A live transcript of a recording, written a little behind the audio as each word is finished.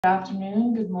Good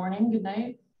afternoon, good morning, good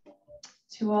night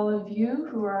to all of you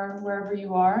who are wherever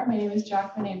you are. My name is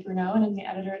Jacqueline A. Bruno, and I'm the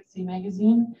editor at C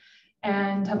Magazine,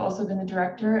 and have also been the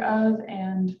director of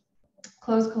and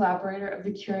close collaborator of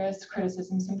the Curious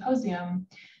Criticism Symposium.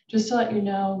 Just to let you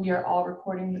know, we are all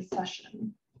recording this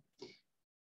session.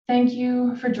 Thank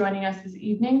you for joining us this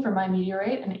evening for My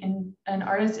Meteorite, an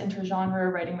artist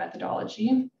intergenre writing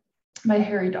methodology by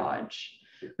Harry Dodge.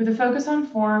 With a focus on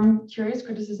form, Curious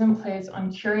Criticism plays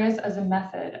on curious as a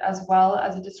method, as well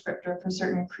as a descriptor for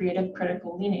certain creative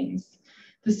critical leanings.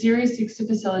 The series seeks to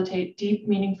facilitate deep,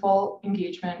 meaningful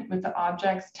engagement with the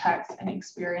objects, texts, and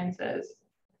experiences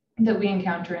that we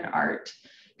encounter in art,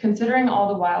 considering all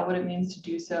the while what it means to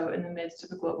do so in the midst of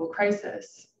a global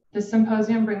crisis. This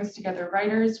symposium brings together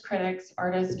writers, critics,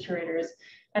 artists, curators,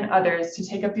 and others to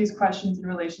take up these questions in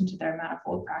relation to their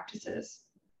manifold practices.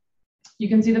 You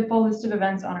can see the full list of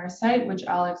events on our site, which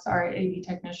Alex, our AV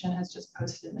technician, has just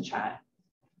posted in the chat.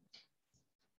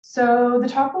 So the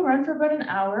talk will run for about an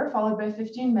hour, followed by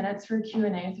 15 minutes for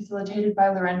Q&A, facilitated by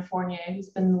Lorraine Fournier, who's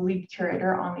been the lead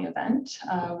curator on the event,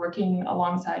 working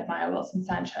alongside Maya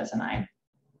Wilson-Sanchez and I.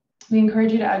 We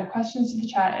encourage you to add questions to the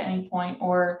chat at any point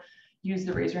or use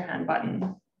the raise your hand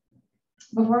button.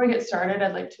 Before we get started,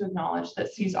 I'd like to acknowledge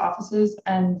that C's offices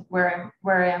and where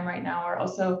I am right now are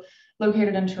also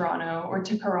located in Toronto, or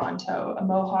Tikaronto, a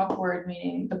Mohawk word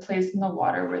meaning the place in the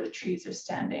water where the trees are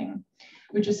standing,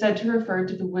 which is said to refer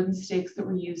to the wooden stakes that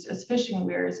were used as fishing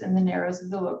weirs in the narrows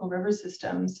of the local river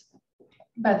systems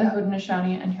by the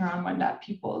Haudenosaunee and Huron-Wendat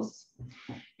peoples.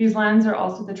 These lands are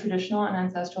also the traditional and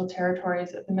ancestral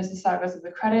territories of the Mississaugas of the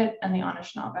Credit and the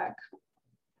Anishinaabe.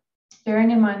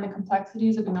 Bearing in mind the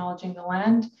complexities of acknowledging the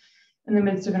land in the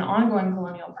midst of an ongoing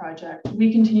colonial project,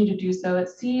 we continue to do so at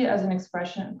C as an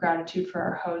expression of gratitude for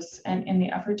our hosts and in the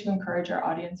effort to encourage our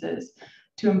audiences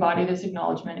to embody this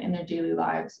acknowledgement in their daily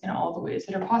lives in all the ways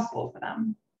that are possible for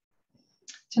them.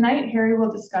 Tonight, Harry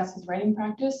will discuss his writing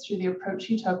practice through the approach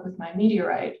he took with My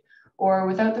Meteorite, or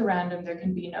Without the Random, There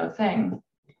Can Be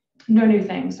No New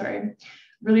Thing,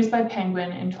 released by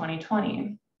Penguin in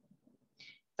 2020.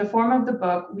 The form of the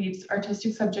book weaves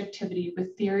artistic subjectivity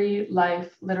with theory,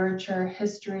 life, literature,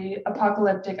 history,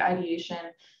 apocalyptic ideation,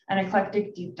 and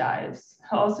eclectic deep dives.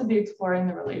 He'll also be exploring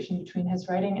the relation between his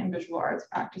writing and visual arts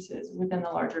practices within the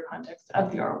larger context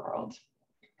of the art world.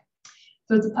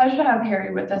 So it's a pleasure to have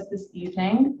Harry with us this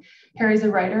evening. Harry's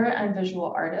a writer and visual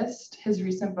artist. His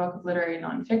recent book of literary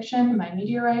nonfiction, My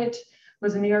Meteorite,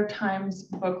 was a New York Times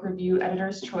Book Review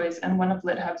Editor's Choice and one of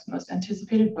LitHub's most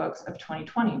anticipated books of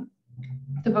 2020.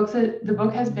 The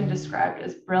book has been described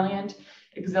as brilliant,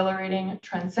 exhilarating,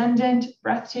 transcendent,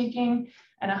 breathtaking,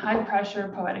 and a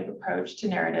high-pressure poetic approach to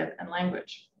narrative and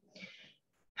language.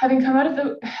 Having come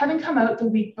out the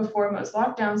week before most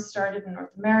lockdowns started in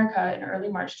North America in early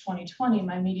March 2020,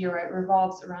 My Meteorite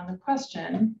revolves around the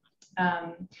question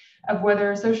of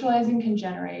whether socializing can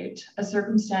generate a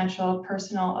circumstantial,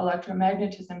 personal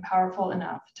electromagnetism powerful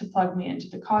enough to plug me into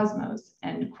the cosmos,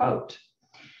 end quote.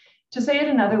 To say it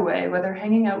another way, whether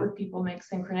hanging out with people makes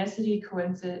synchronicity,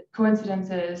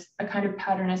 coincidences, a kind of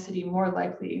patternicity more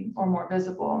likely or more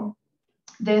visible.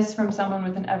 This from someone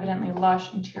with an evidently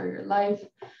lush interior life,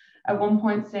 at one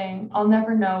point saying, I'll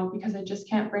never know because I just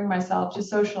can't bring myself to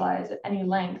socialize at any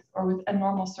length or with a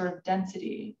normal sort of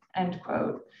density, end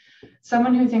quote.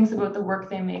 Someone who thinks about the work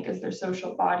they make as their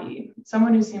social body,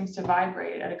 someone who seems to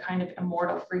vibrate at a kind of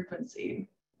immortal frequency.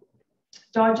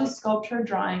 Dodge's sculpture,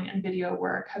 drawing, and video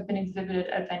work have been exhibited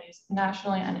at venues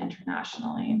nationally and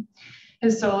internationally.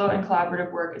 His solo and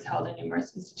collaborative work is held in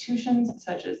numerous institutions,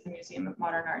 such as the Museum of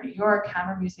Modern Art New York,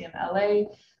 Hammer Museum LA,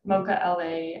 MoCA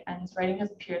LA, and his writing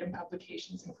has appeared in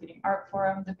publications including Art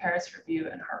Forum, the Paris Review,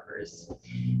 and Harper's.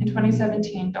 In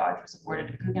 2017, Dodge was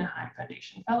awarded a Guggenheim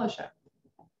Foundation Fellowship.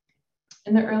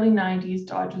 In the early 90s,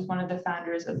 Dodge was one of the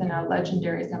founders of the now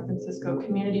legendary San Francisco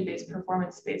community-based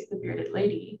performance space, The Bearded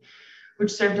Lady,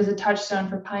 which served as a touchstone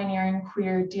for pioneering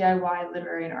queer DIY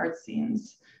literary and art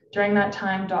scenes. During that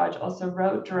time, Dodge also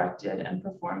wrote, directed, and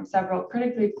performed several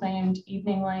critically acclaimed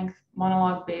evening-length,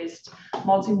 monologue-based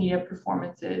multimedia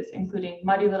performances, including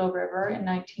Muddy Little River in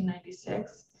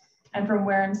 1996, and From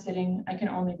Where I'm Sitting, I Can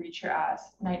Only Reach Your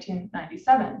Ass,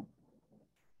 1997.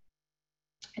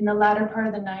 In the latter part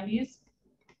of the 90s,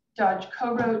 Dodge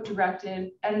co-wrote,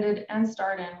 directed, edited, and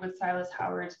starred in with Silas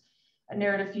Howard a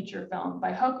narrative feature film,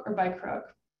 By Hook or By Crook,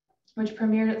 which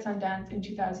premiered at Sundance in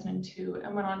 2002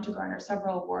 and went on to garner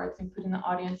several awards, including the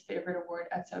Audience Favorite Award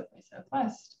at South by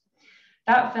Southwest.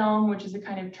 That film, which is a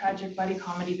kind of tragic buddy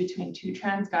comedy between two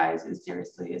trans guys, is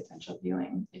seriously essential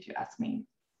viewing, if you ask me.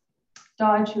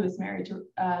 Dodge, who is married to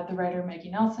the writer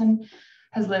Maggie Nelson,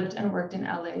 has lived and worked in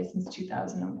LA since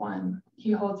 2001.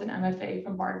 He holds an MFA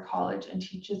from Bard College and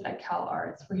teaches at Cal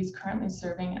Arts, where he's currently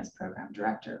serving as program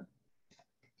director.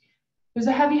 There's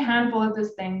a heavy handful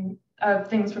of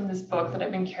things from this book that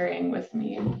I've been carrying with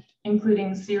me,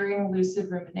 including searing,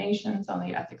 lucid ruminations on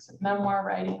the ethics of memoir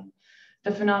writing,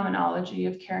 the phenomenology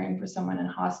of caring for someone in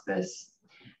hospice,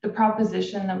 the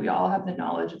proposition that we all have the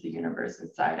knowledge of the universe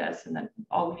inside us and that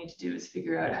all we need to do is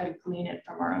figure out how to glean it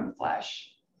from our own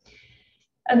flesh.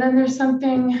 And then there's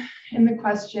something in the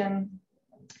question,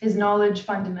 is knowledge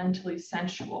fundamentally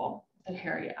sensual, that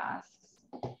Harry asks.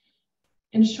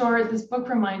 In short, this book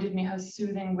reminded me how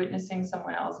soothing witnessing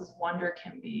someone else's wonder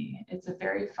can be. It's a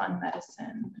very fun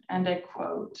medicine. And I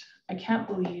quote, "I can't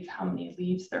believe how many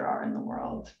leaves there are in the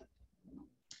world."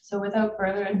 So without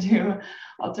further ado,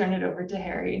 I'll turn it over to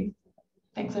Harry.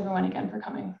 Thanks everyone again for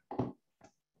coming.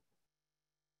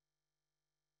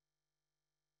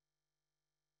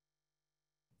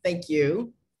 Thank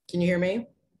you. Can you hear me?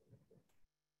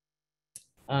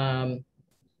 Yes.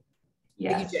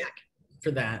 Thank you, Jack,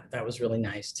 for that. That was really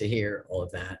nice to hear all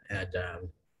of that. And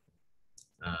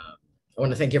I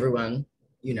want to thank everyone,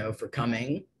 for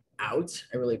coming out.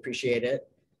 I really appreciate it.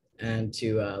 And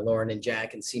to Lauren and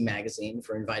Jack and C Magazine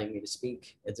for inviting me to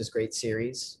speak at this great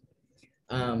series.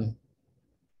 I'm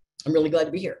really glad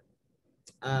to be here.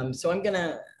 So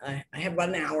I have about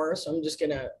an hour, so I'm just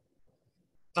gonna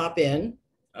pop in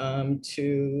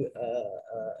to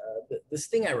this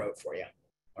thing I wrote for you.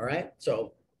 All right,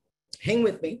 so hang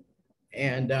with me,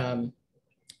 and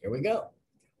here we go.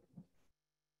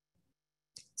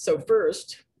 So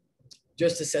first,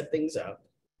 just to set things up,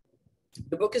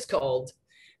 the book is called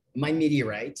My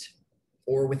Meteorite,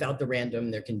 or Without the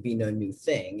Random, There Can Be No New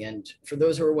Thing. And for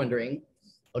those who are wondering,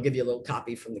 I'll give you a little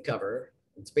copy from the cover.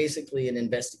 It's basically an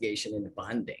investigation into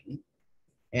bonding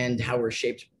and how we're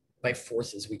shaped by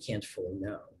forces we can't fully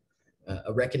know.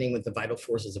 A reckoning with the vital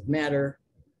forces of matter,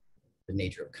 the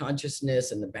nature of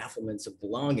consciousness, and the bafflements of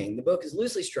belonging. The book is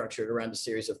loosely structured around a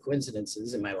series of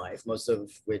coincidences in my life, most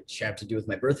of which have to do with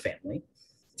my birth family,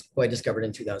 who I discovered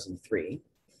in 2003.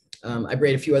 I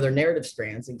braid a few other narrative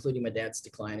strands, including my dad's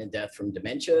decline and death from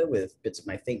dementia, with bits of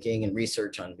my thinking and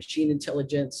research on machine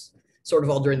intelligence, sort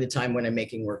of all during the time when I'm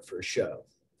making work for a show,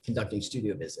 conducting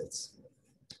studio visits.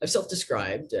 I've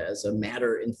self-described as a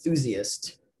matter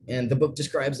enthusiast, and the book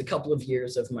describes a couple of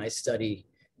years of my study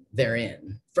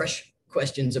therein. Fresh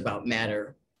questions about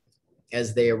matter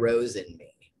as they arose in me.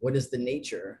 What is the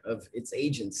nature of its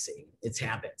agency, its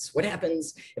habits? What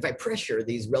happens if I pressure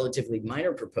these relatively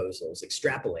minor proposals,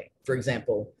 extrapolate? For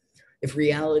example, if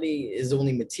reality is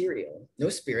only material, no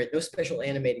spirit, no special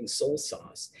animating soul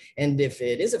sauce, and if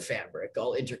it is a fabric,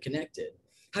 all interconnected,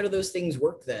 how do those things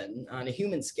work then on a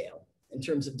human scale in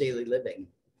terms of daily living?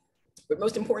 But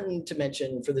most important to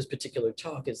mention for this particular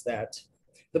talk is that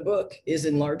the book is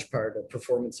in large part a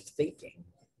performance of thinking,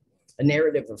 a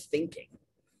narrative of thinking,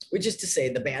 which is to say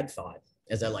the bad thought,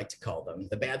 as I like to call them,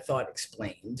 the bad thought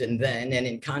explained, and then, and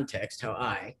in context, how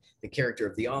I, the character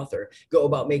of the author, go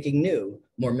about making new,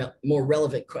 more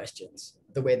relevant questions,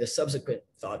 the way the subsequent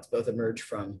thoughts both emerge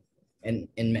from and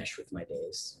mesh with my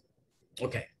days.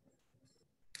 Okay.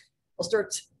 I'll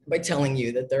start by telling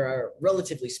you that there are,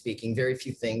 relatively speaking, very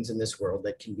few things in this world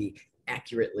that can be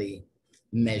accurately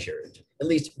measured, at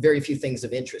least very few things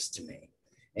of interest to me.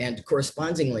 And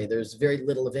correspondingly, there's very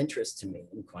little of interest to me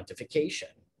in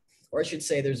quantification. Or I should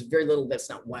say there's very little that's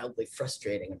not wildly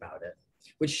frustrating about it,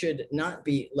 which should not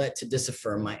be let to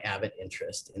disaffirm my avid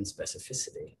interest in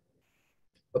specificity.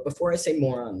 But before I say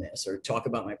more on this or talk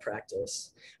about my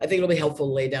practice, I think it'll be helpful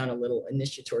to lay down a little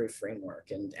initiatory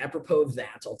framework. And apropos of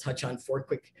that, I'll touch on 4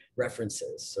 quick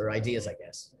references or ideas, I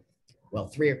guess. Well,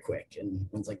 3 are quick and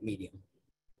one's like medium.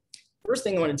 First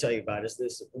thing I want to tell you about is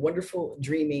this wonderful,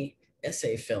 dreamy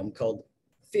essay film called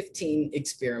 15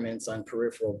 Experiments on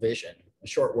Peripheral Vision, a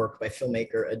short work by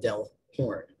filmmaker Adele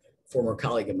Horn, former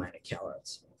colleague of mine at Cal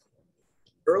Arts.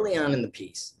 Early on in the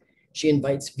piece, she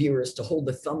invites viewers to hold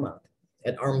the thumb up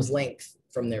at arm's length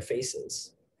from their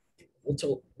faces.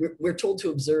 We're told to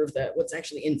observe that what's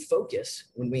actually in focus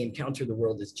when we encounter the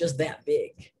world is just that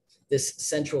big, this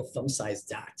central thumb-sized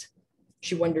dot.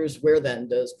 She wonders where then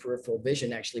does peripheral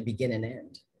vision actually begin and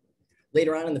end?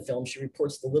 Later on in the film, she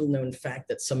reports the little-known fact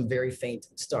that some very faint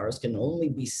stars can only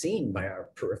be seen by our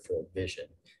peripheral vision.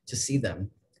 To see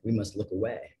them, we must look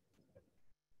away.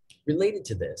 Related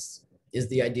to this is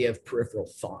the idea of peripheral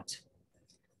thought.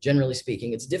 Generally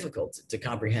speaking, it's difficult to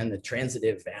comprehend the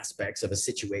transitive aspects of a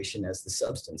situation as the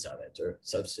substance of it, or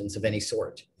substance of any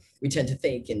sort. We tend to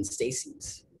think in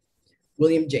stases.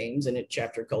 William James, in a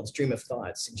chapter called Stream of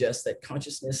Thought, suggests that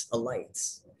consciousness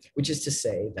alights which is to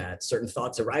say that certain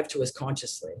thoughts arrive to us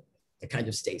consciously, a kind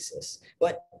of stasis.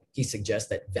 But he suggests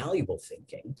that valuable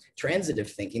thinking,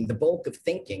 transitive thinking, the bulk of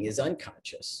thinking is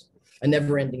unconscious, a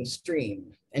never-ending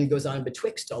stream, and goes on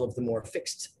betwixt all of the more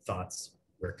fixed thoughts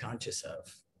we're conscious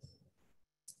of.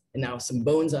 And now some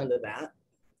bones onto that.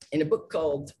 In a book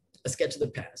called A Sketch of the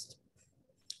Past,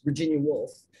 Virginia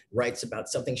Woolf writes about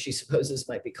something she supposes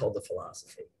might be called a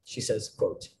philosophy. She says,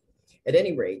 quote, "At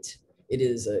any rate, it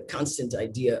is a constant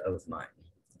idea of mine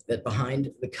that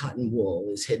behind the cotton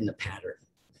wool is hidden a pattern,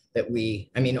 that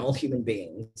all human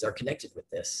beings are connected with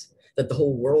this, that the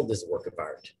whole world is a work of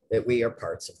art, that we are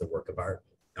parts of the work of art,"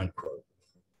 unquote.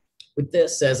 With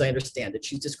this, as I understand it,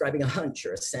 she's describing a hunch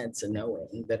or a sense, a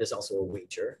knowing that is also a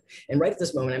wager. And right at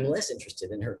this moment, I'm less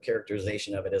interested in her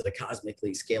characterization of it as a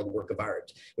cosmically scaled work of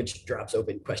art, which drops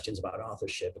open questions about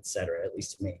authorship, et cetera, at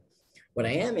least to me. What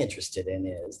I am interested in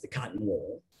is the cotton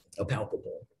wool,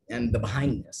 palpable, and the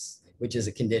behindness, which is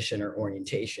a condition or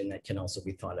orientation that can also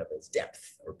be thought of as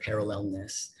depth or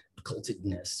parallelness,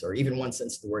 occultedness, or even one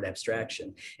sense of the word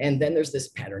abstraction. And then there's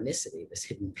this patternicity, this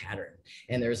hidden pattern.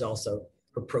 And there's also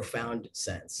a profound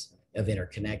sense of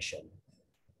interconnection.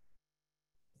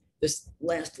 This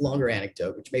last longer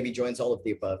anecdote, which maybe joins all of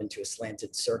the above into a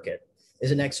slanted circuit,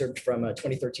 is an excerpt from a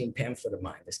 2013 pamphlet of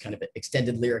mine, this kind of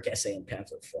extended lyric essay in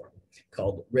pamphlet form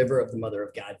called River of the Mother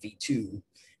of God V2.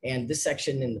 And this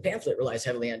section in the pamphlet relies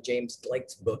heavily on James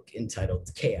Gleick's book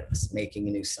entitled Chaos, Making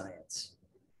a New Science.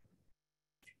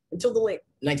 Until the late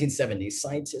 1970s,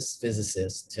 scientists,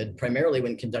 physicists had primarily,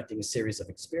 when conducting a series of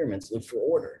experiments, looked for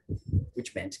order,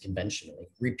 which meant conventionally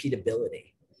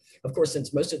repeatability. Of course,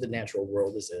 since most of the natural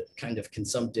world is a kind of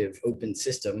consumptive open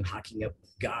system hocking up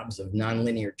gobs of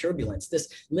nonlinear turbulence, this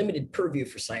limited purview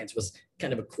for science was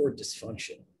kind of a core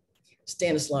dysfunction.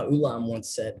 Stanislaw Ulam once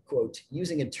said, quote,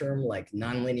 "Using a term like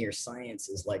nonlinear science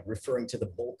is like referring to the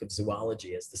bulk of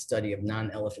zoology as the study of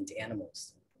non-elephant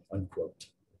animals," unquote.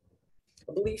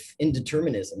 A belief in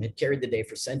determinism had carried the day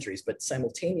for centuries, but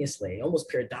simultaneously, almost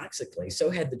paradoxically, so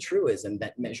had the truism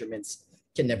that measurements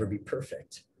can never be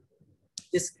perfect.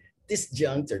 This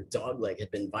disjunct or dogleg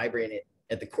had been vibrating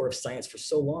at the core of science for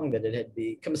so long that it had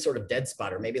become a sort of dead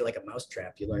spot, or maybe like a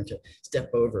mousetrap you learn to step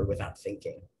over without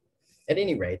thinking. At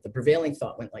any rate, the prevailing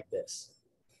thought went like this: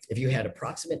 if you had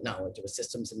approximate knowledge of a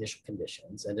system's initial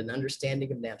conditions and an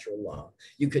understanding of natural law,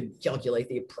 you could calculate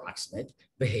the approximate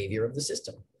behavior of the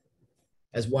system.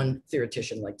 As one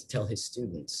theoretician liked to tell his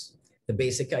students, the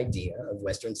basic idea of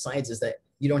Western science is that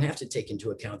you don't have to take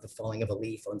into account the falling of a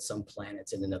leaf on some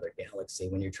planet in another galaxy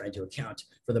when you're trying to account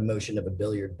for the motion of a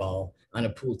billiard ball on a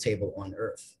pool table on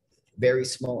Earth. Very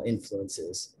small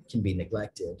influences can be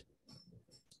neglected.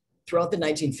 Throughout the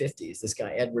 1950s, this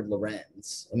guy, Edward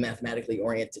Lorenz, a mathematically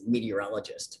oriented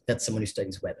meteorologist, that's someone who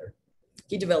studies weather,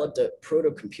 he developed a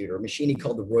proto-computer, a machine he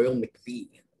called the Royal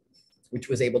McBee, which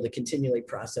was able to continually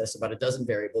process about a dozen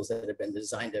variables that had been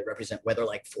designed to represent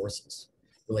weather-like forces,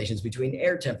 relations between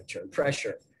air temperature and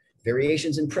pressure,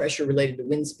 variations in pressure related to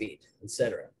wind speed,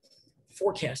 etc.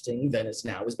 Forecasting then as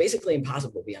now was basically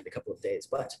impossible beyond a couple of days,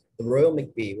 but the Royal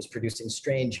McBee was producing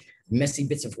strange, messy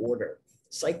bits of order,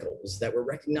 cycles that were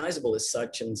recognizable as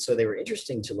such, and so they were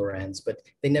interesting to Lorenz, but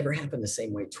they never happened the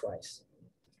same way twice.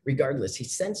 Regardless, he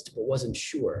sensed but wasn't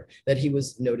sure that he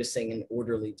was noticing an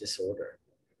orderly disorder.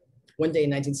 One day in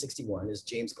 1961, as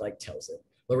James Gleick tells it,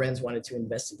 Lorenz wanted to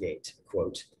investigate,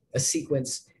 quote, a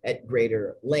sequence at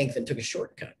greater length and took a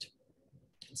shortcut.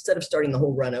 Instead of starting the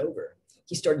whole run over,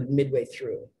 he started midway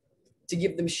through. To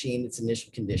give the machine its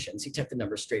initial conditions, he took the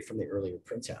numbers straight from the earlier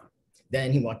printout.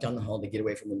 Then he walked down the hall to get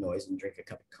away from the noise and drink a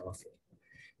cup of coffee.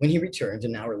 When he returned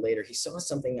an hour later, he saw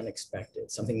something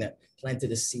unexpected, something that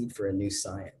planted a seed for a new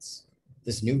science.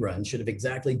 This new run should have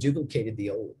exactly duplicated the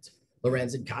old.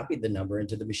 Lorenz had copied the number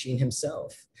into the machine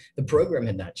himself. The program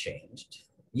had not changed.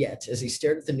 Yet, as he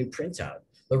stared at the new printout,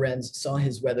 Lorenz saw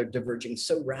his weather diverging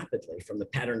so rapidly from the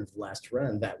pattern of the last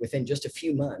run that within just a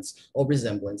few months, all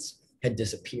resemblance had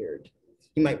disappeared.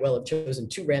 He might well have chosen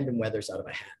two random weathers out of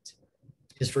a hat.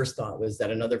 His first thought was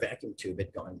that another vacuum tube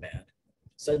had gone bad.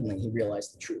 Suddenly, he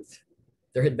realized the truth.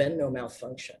 There had been no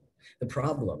malfunction. The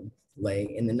problem lay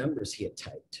in the numbers he had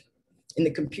typed. In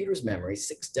the computer's memory,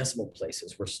 6 decimal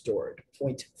places were stored,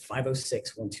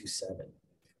 0.506127.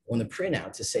 On the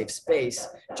printout to save space,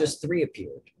 just 3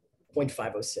 appeared,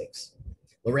 0.506.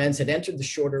 Lorenz had entered the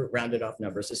shorter, rounded off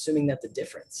numbers, assuming that the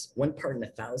difference, 1 part in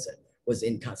 1,000, was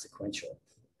inconsequential,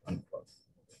 unquote.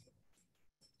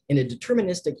 In a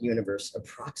deterministic universe,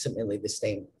 approximately the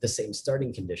same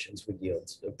starting conditions would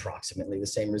yield approximately the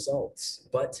same results.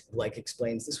 But, like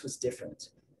explains, this was different.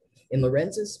 In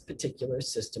Lorenz's particular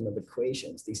system of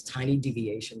equations, these tiny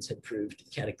deviations had proved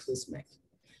cataclysmic.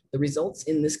 The results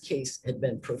in this case had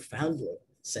been profoundly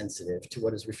sensitive to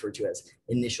what is referred to as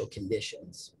initial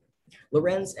conditions.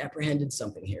 Lorenz apprehended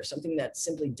something here, something that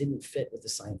simply didn't fit with the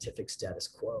scientific status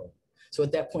quo. So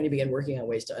at that point, he began working on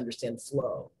ways to understand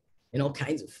flow in all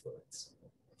kinds of fluids.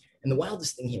 And the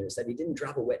wildest thing here is that he didn't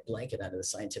drop a wet blanket onto the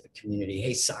scientific community.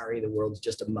 Hey, sorry, the world's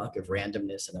just a muck of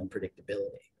randomness and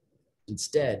unpredictability.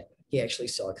 Instead, he actually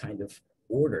saw a kind of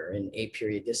order in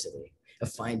aperiodicity, a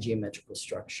fine geometrical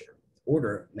structure,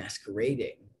 order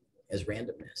masquerading as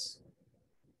randomness.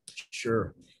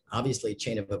 Sure, obviously a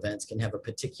chain of events can have a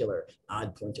particular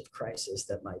odd point of crisis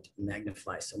that might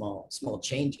magnify small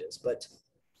changes, but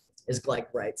as Gleich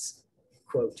writes,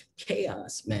 quote,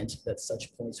 chaos meant that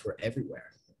such points were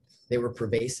everywhere. They were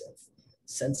pervasive.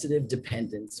 Sensitive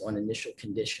dependence on initial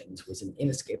conditions was an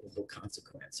inescapable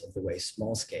consequence of the way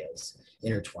small scales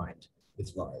intertwined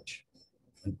with large,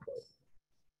 unquote.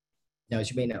 Now, as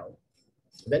you may know,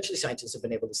 eventually scientists have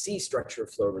been able to see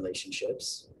structure-flow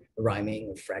relationships, the rhyming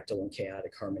of fractal and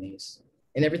chaotic harmonies,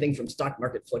 and everything from stock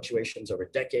market fluctuations over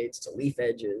decades to leaf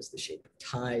edges, the shape of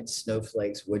tides,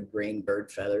 snowflakes, wood grain,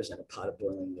 bird feathers, and a pot of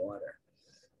boiling water.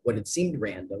 What had seemed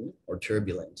random or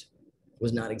turbulent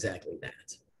was not exactly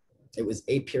that. It was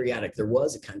aperiodic. There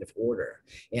was a kind of order,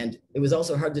 and it was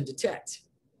also hard to detect,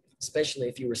 especially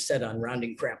if you were set on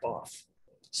rounding crap off,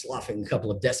 sloughing a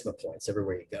couple of decimal points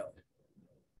everywhere you go.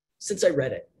 Since I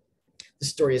read it, the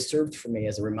story has served for me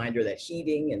as a reminder that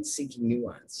heeding and seeking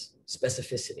nuance,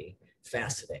 specificity,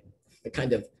 faceting, a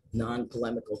kind of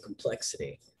non-polemical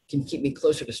complexity can keep me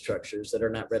closer to structures that are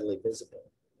not readily visible.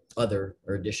 Other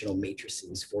or additional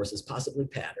matrices, forces, possibly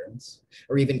patterns,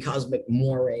 or even cosmic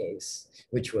mores,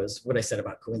 which was what I said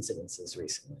about coincidences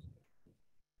recently.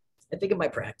 I think of my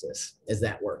practice as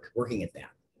that working at that.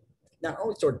 Not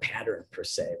always toward pattern per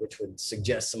se, which would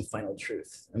suggest some final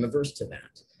truth. I'm averse to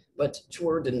that, but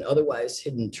toward an otherwise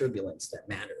hidden turbulence that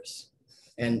matters.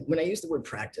 And when I use the word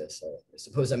practice, I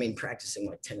suppose I mean practicing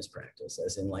like tennis practice,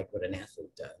 as in like what an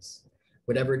athlete does.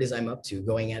 Whatever it is I'm up to,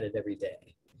 going at it every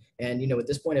day. And you know, at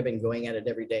this point, I've been going at it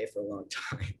every day for a long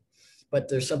time. But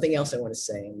there's something else I want to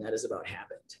say, and that is about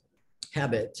habit.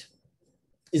 Habit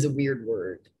is a weird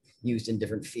word used in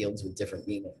different fields with different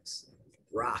meanings.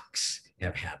 Rocks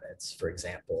have habits, for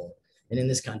example. And in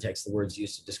this context, the word's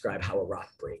used to describe how a rock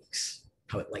breaks,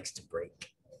 how it likes to break.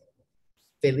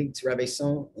 Félix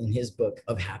Rabesson, in his book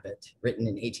Of Habit, written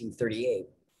in 1838,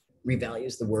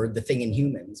 revalues the word the thing in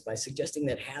humans by suggesting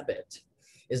that habit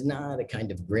is not a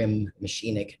kind of grim,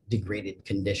 machinic, degraded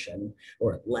condition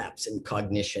or lapse in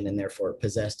cognition and therefore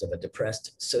possessed of a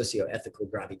depressed socio-ethical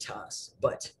gravitas,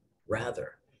 but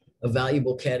rather a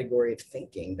valuable category of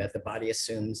thinking that the body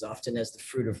assumes often as the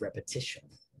fruit of repetition.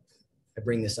 I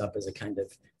bring this up as a kind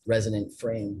of resonant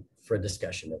frame for a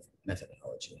discussion of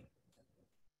methodology.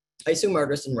 I assume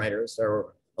artists and writers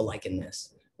are alike in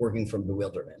this, working from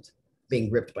bewilderment, being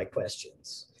gripped by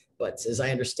questions. But as I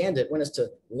understand it, one has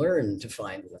to learn to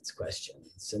find one's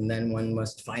questions. And then one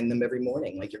must find them every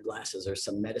morning, like your glasses or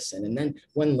some medicine. And then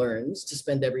one learns to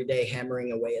spend every day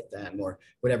hammering away at them, or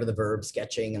whatever the verb,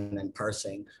 sketching and then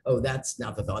parsing. Oh, that's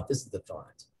not the thought, this is the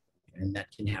thought. And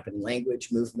that can happen in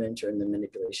language, movement, or in the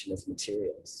manipulation of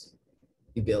materials.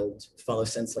 You build, follow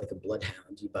sense like a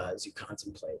bloodhound, you buzz, you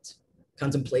contemplate.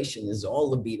 Contemplation is all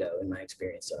libido in my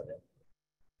experience of it.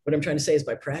 What I'm trying to say is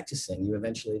by practicing, you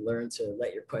eventually learn to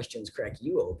let your questions crack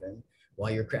you open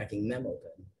while you're cracking them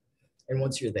open. And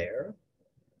once you're there,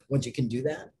 once you can do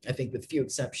that, I think with few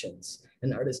exceptions,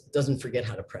 an artist doesn't forget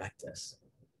how to practice.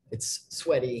 It's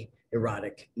sweaty,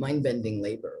 erotic, mind-bending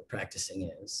labor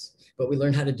practicing is, but we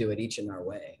learn how to do it each in our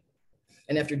way.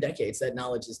 And after decades, that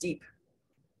knowledge is deep,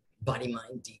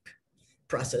 body-mind deep.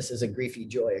 Process is a griefy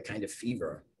joy, a kind of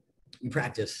fever. You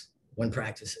practice, one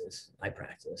practices, I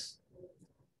practice.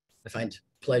 I find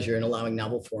pleasure in allowing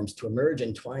novel forms to emerge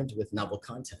entwined with novel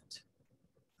content.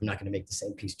 I'm not going to make the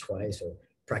same piece twice or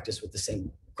practice with the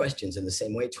same questions in the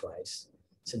same way twice,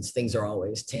 since things are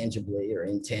always tangibly or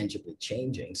intangibly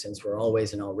changing, since we're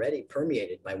always and already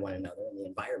permeated by one another in the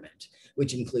environment,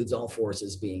 which includes all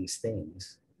forces, beings,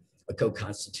 things, a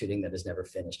co-constituting that is never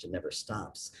finished and never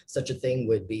stops. Such a thing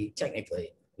would be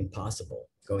technically impossible,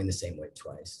 going the same way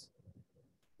twice.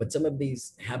 But some of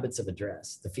these habits of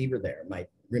address, the fever there might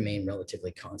remain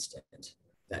relatively constant.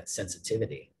 That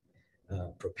sensitivity,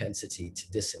 propensity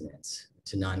to dissonance,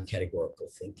 to non-categorical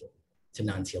thinking, to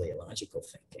non-teleological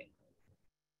thinking.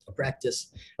 A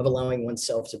practice of allowing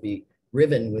oneself to be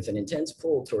riven with an intense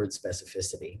pull towards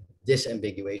specificity,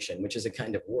 disambiguation, which is a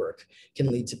kind of work,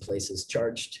 can lead to places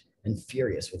charged and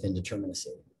furious with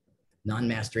indeterminacy.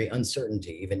 Non-mastery,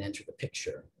 uncertainty even enter the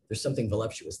picture. There's something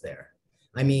voluptuous there.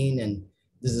 I mean, and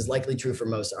this is likely true for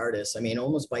most artists, I mean,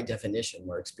 almost by definition,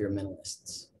 we're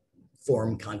experimentalists.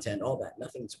 Form, content, all that,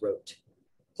 nothing's rote.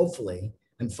 Hopefully,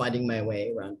 I'm finding my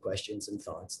way around questions and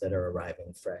thoughts that are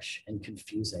arriving fresh and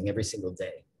confusing every single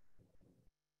day.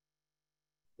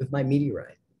 With My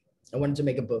Meteorite, I wanted to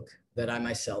make a book that I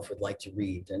myself would like to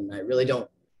read, and I really don't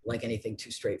like anything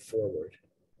too straightforward.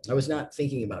 I was not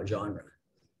thinking about genre,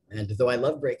 and though I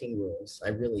love breaking rules, I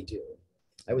really do,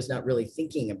 I was not really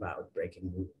thinking about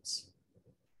breaking rules.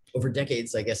 Over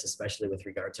decades, I guess, especially with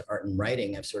regard to art and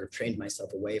writing, I've sort of trained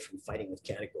myself away from fighting with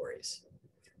categories.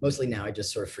 Mostly now, I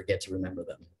just sort of forget to remember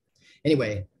them.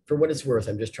 Anyway, for what it's worth,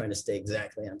 I'm just trying to stay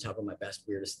exactly on top of my best,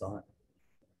 weirdest thought.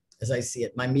 As I see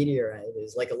it, My Meteorite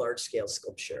is like a large-scale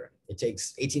sculpture. It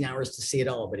takes 18 hours to see it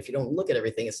all, but if you don't look at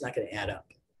everything, it's not going to add up.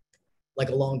 Like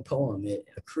a long poem, it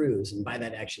accrues, and by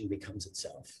that action becomes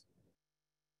itself.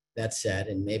 That said,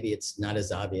 and maybe it's not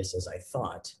as obvious as I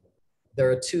thought, there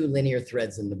are two linear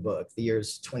threads in the book, the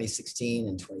years 2016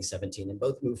 and 2017, and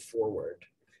both move forward.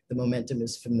 The momentum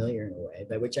is familiar in a way,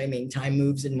 by which I mean time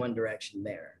moves in one direction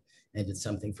there, and it's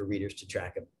something for readers to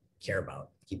track and care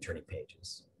about, keep turning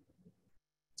pages.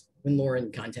 When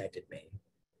Lauren contacted me,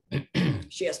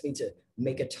 she asked me to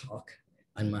make a talk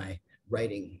on my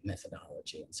writing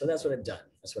methodology. And so that's what I've done,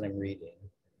 that's what I'm reading.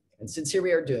 And since here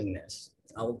we are doing this,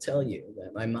 I'll tell you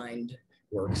that my mind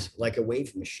works like a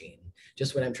wave machine.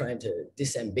 Just when I'm trying to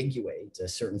disambiguate a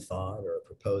certain thought or a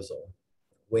proposal,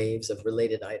 waves of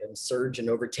related items surge and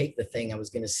overtake the thing I was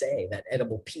going to say, that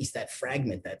edible piece, that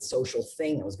fragment, that social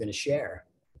thing I was going to share.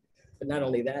 But not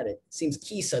only that, it seems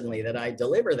key suddenly that I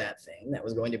deliver that thing that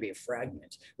was going to be a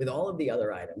fragment with all of the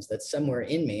other items that somewhere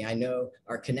in me I know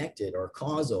are connected or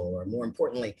causal, or more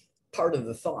importantly, part of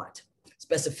the thought.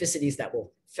 Specificities that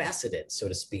will facet it, so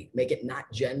to speak, make it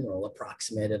not general,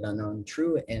 approximate, and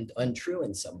untrue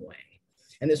in some way.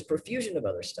 And this profusion of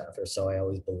other stuff, or so I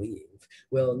always believe,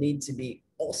 will need to be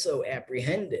also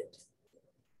apprehended.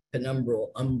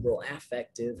 Penumbral, umbral,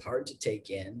 affective, hard to take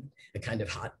in, a kind of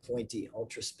hot, pointy,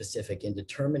 ultra-specific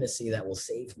indeterminacy that will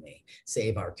save me,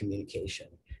 save our communication,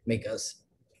 make us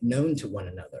known to one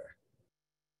another.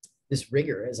 This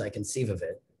rigor, as I conceive of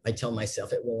it, I tell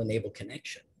myself it will enable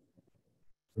connection.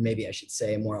 Or maybe I should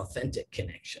say a more authentic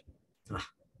connection.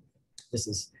 This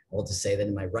is all to say that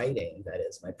in my writing, that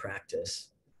is my practice,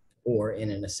 or in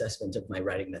an assessment of my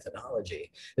writing methodology,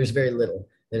 there's very little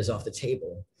that is off the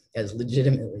table as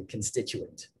legitimately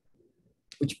constituent.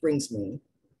 Which brings me,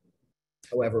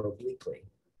 however obliquely,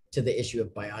 to the issue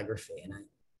of biography, and I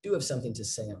do have something to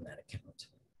say on that account.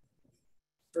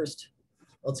 First,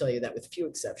 I'll tell you that with few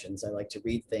exceptions, I like to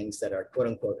read things that are quote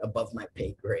unquote above my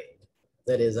pay grade.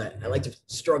 That is, I like to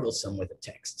struggle some with a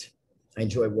text. I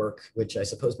enjoy work which I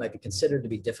suppose might be considered to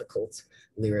be difficult,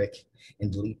 lyric,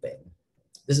 and leaping.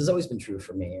 This has always been true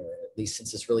for me, or at least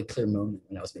since this really clear moment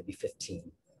when I was maybe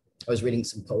 15. I was reading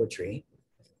some poetry,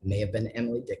 may have been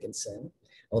Emily Dickinson,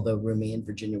 although Rumi and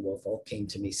Virginia Woolf all came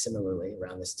to me similarly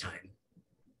around this time.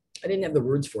 I didn't have the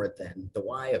words for it then, the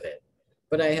why of it,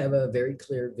 but I have a very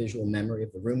clear visual memory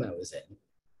of the room I was in,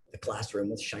 the classroom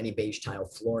with shiny beige tile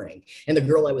flooring, and the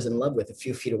girl I was in love with a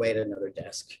few feet away at another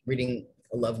desk, reading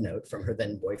a love note from her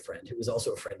then boyfriend, who was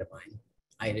also a friend of mine.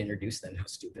 I had introduced them, how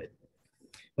stupid.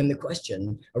 When the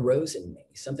question arose in me,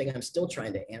 something I'm still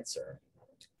trying to answer,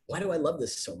 why do I love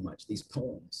this so much, these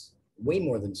poems? Way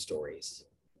more than stories.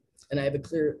 And I have a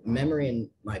clear memory in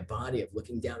my body of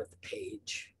looking down at the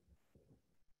page,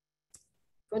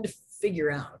 trying to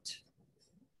figure out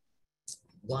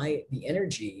why the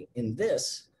energy in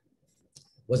this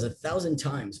was 1,000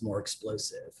 times more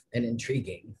explosive and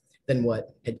intriguing than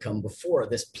what had come before,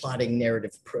 this plotting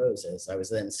narrative prose as I was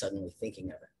then suddenly thinking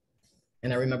of it.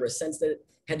 And I remember a sense that it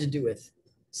had to do with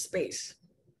space.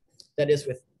 That is,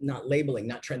 with not labeling,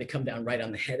 not trying to come down right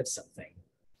on the head of something.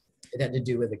 It had to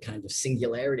do with a kind of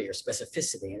singularity or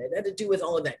specificity, and it had to do with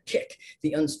all of that kick,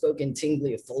 the unspoken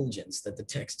tingly effulgence that the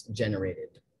text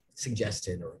generated,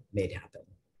 suggested, or made happen.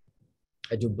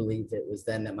 I do believe it was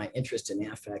then that my interest in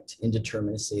affect,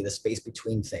 indeterminacy, the space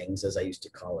between things, as I used to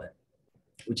call it,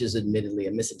 which is admittedly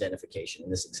a misidentification in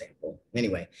this example.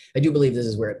 Anyway, I do believe this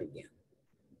is where it began.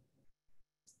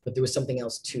 But there was something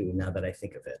else too, now that I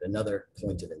think of it, another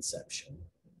point of inception.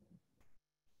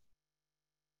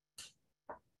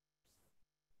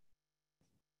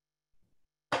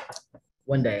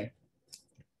 One day,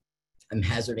 I'm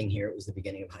hazarding here, it was the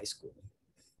beginning of high school.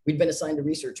 We'd been assigned a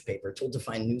research paper, told to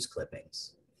find news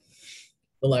clippings.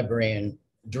 The librarian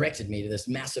directed me to this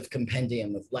massive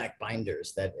compendium of black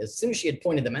binders that, as soon as she had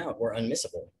pointed them out, were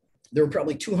unmissable. There were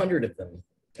probably 200 of them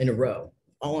in a row,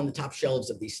 all on the top shelves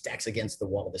of these stacks against the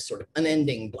wall, this sort of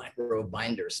unending black row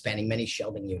binder spanning many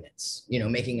shelving units,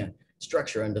 making a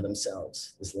structure unto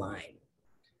themselves, this line.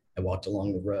 I walked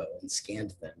along the row and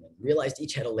scanned them and realized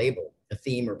each had a label, a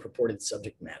theme, or purported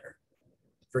subject matter.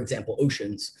 For example,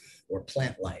 oceans, or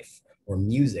plant life, or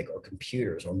music, or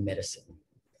computers, or medicine.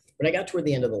 When I got toward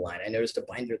the end of the line, I noticed a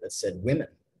binder that said women.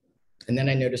 And then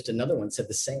I noticed another one said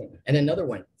the same, and another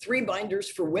one, 3 binders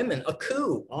for women, a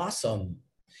coup, awesome.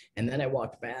 And then I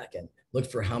walked back and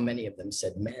looked for how many of them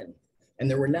said men, and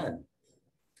there were none.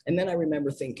 And then I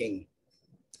remember thinking,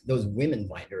 those women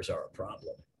binders are a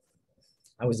problem.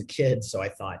 I was a kid, so I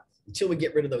thought, until we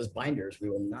get rid of those binders, we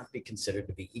will not be considered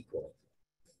to be equal.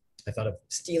 I thought of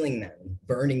stealing them,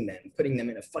 burning them, putting them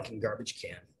in a fucking garbage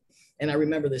can. And I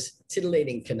remember this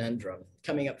titillating conundrum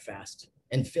coming up fast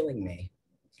and filling me.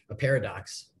 A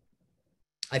paradox,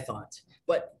 I thought.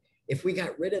 But if we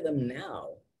got rid of them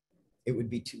now, it would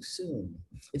be too soon.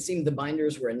 It seemed the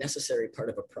binders were a necessary part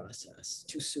of a process.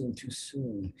 Too soon, too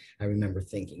soon. I remember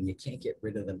thinking, you can't get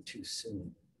rid of them too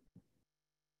soon.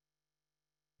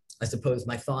 I suppose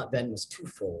my thought then was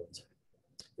twofold.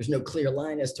 There's no clear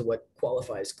line as to what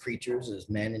qualifies creatures as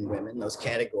men and women. Those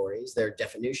categories, their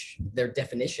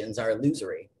definitions are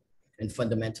illusory and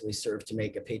fundamentally serve to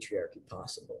make a patriarchy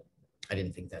possible. I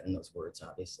didn't think that in those words,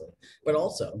 obviously. But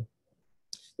also,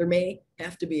 there may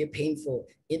have to be a painful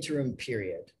interim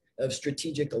period of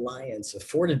strategic alliance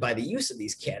afforded by the use of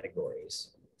these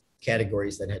categories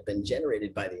that had been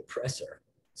generated by the oppressor,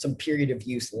 some period of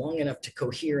use long enough to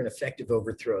cohere an effective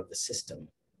overthrow of the system.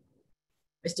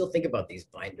 I still think about these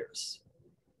binders,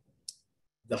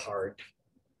 the hard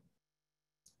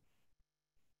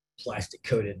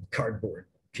plastic-coated cardboard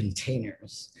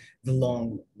containers, the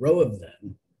long row of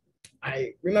them.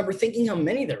 I remember thinking how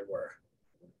many there were.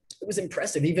 It was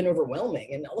impressive, even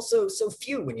overwhelming, and also so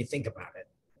few when you think about it.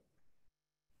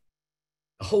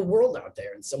 A whole world out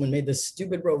there, and someone made this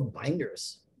stupid row of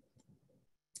binders.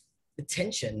 The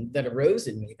tension that arose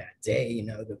in me that day,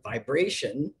 the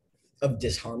vibration of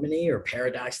disharmony or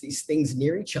paradox, these things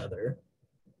near each other,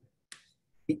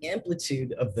 the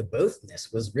amplitude of the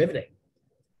bothness was riveting.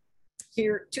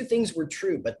 Here, 2 things were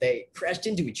true, but they crashed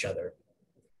into each other.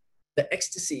 The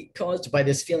ecstasy caused by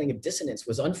this feeling of dissonance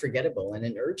was unforgettable, and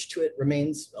an urge to it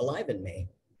remains alive in me.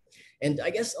 And I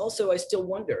guess also I still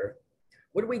wonder,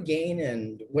 what do we gain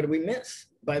and what do we miss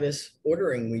by this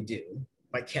ordering we do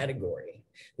by category,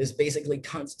 this basically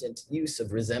constant use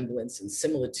of resemblance and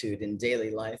similitude in daily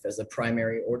life as a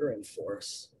primary ordering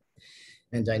force?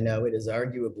 And I know it is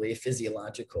arguably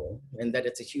physiological and that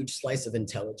it's a huge slice of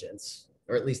intelligence,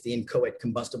 or at least the inchoate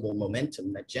combustible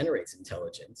momentum that generates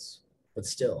intelligence, but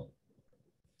still.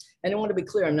 And I want to be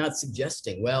clear, I'm not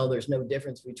suggesting, well, there's no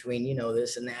difference between,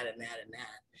 this and that and that and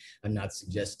that. I'm not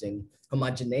suggesting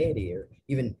homogeneity or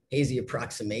even hazy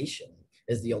approximation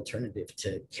as the alternative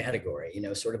to category,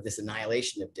 sort of this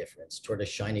annihilation of difference toward a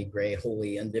shiny gray,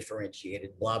 wholly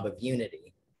undifferentiated blob of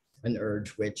unity, an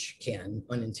urge which can,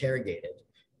 uninterrogated,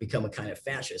 become a kind of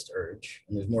fascist urge.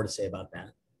 And there's more to say about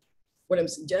that. What I'm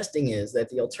suggesting is that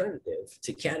the alternative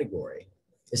to category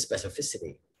is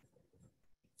specificity.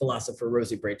 Philosopher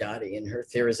Rosie Braidotti, in her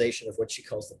theorization of what she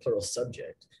calls the plural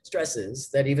subject,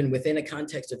 stresses that even within a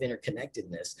context of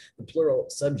interconnectedness, the plural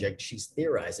subject she's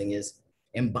theorizing is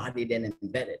embodied and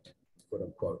embedded, quote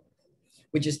unquote,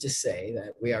 which is to say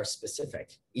that we are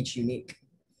specific, each unique.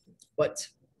 But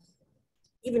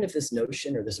even if this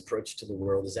notion or this approach to the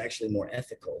world is actually more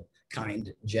ethical,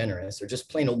 kind, generous, or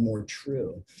just plain old more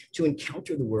true, to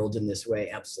encounter the world in this way,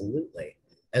 absolutely,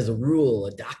 as a rule,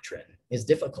 a doctrine, is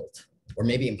difficult, or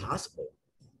maybe impossible.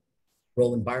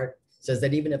 Roland Barthes says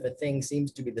that even if a thing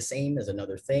seems to be the same as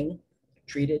another thing,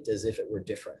 treat it as if it were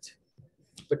different.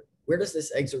 But where does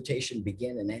this exhortation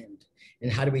begin and end?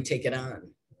 And how do we take it on,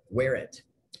 wear it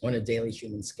on a daily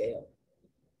human scale?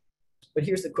 But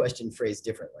here's the question phrased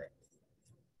differently.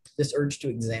 This urge to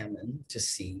examine, to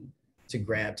see, to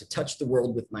grab, to touch the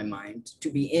world with my mind, to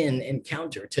be in,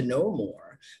 encounter, to know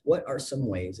more, what are some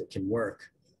ways it can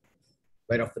work?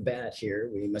 Right off the bat here,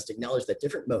 we must acknowledge that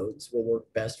different modes will work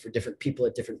best for different people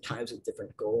at different times with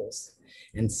different goals.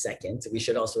 And second, we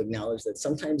should also acknowledge that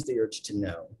sometimes the urge to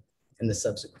know and the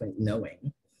subsequent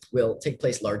knowing will take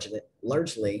place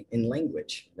largely in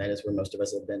language. That is where most of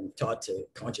us have been taught to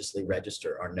consciously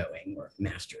register our knowing or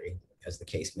mastery, as the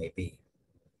case may be.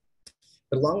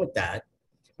 But along with that,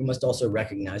 we must also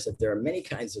recognize that there are many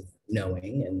kinds of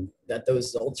knowing and that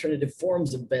those alternative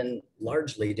forms have been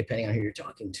largely, depending on who you're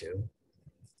talking to,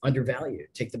 undervalued.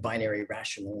 Take the binary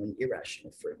rational and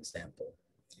irrational, for example.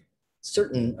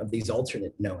 Certain of these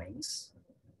alternate knowings,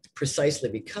 precisely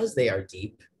because they are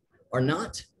deep, are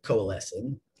not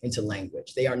coalescing into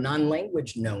language. They are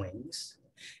non-language knowings,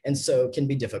 and so can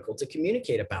be difficult to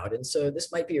communicate about. And so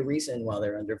this might be a reason why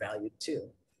they're undervalued too.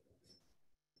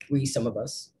 Some of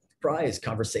us, prize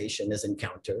conversation as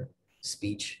encounter,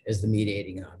 speech as the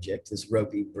mediating object, this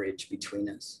ropey bridge between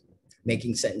us.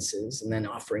 Making sentences and then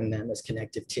offering them as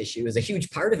connective tissue is a huge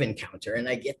part of encounter, and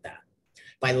I get that.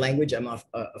 By language, I'm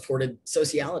afforded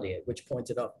sociality, at which point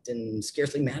it often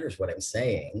scarcely matters what I'm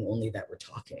saying, only that we're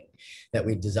talking, that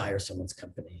we desire someone's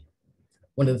company.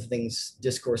 One of the things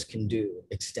discourse can do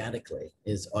ecstatically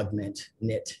is augment,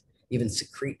 knit, even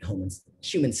secrete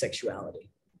human sexuality.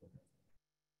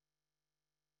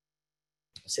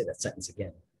 I'll say that sentence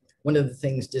again. One of the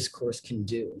things discourse can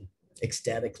do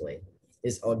ecstatically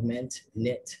is augment,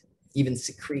 knit, even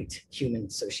secrete human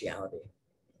sociality.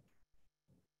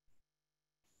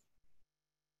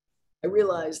 I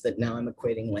realize that now I'm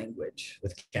equating language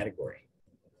with category.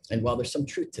 And while there's some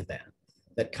truth to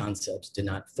that concepts do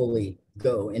not fully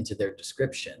go into their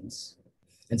descriptions,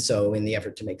 and so in the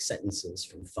effort to make sentences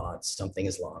from thoughts, something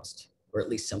is lost, or at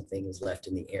least something is left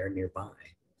in the air nearby.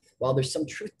 While there's some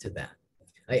truth to that,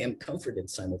 I am comforted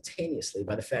simultaneously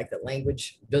by the fact that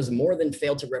language does more than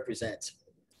fail to represent.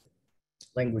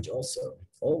 Language also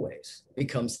always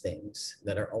becomes things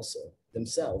that are also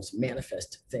themselves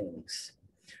manifest things,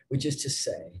 which is to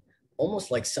say,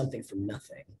 almost like something from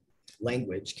nothing,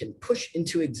 language can push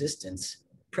into existence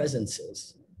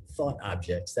presences, thought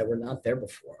objects that were not there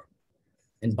before.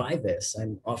 And by this,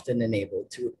 I'm often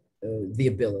enabled to the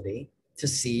ability to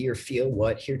see or feel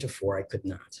what heretofore I could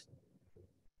not.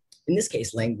 In this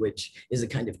case, language is a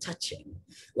kind of touching,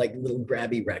 like little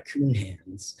grabby raccoon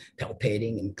hands,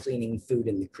 palpating and cleaning food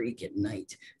in the creek at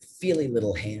night, feely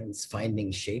little hands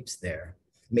finding shapes there,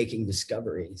 making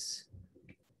discoveries.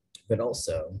 But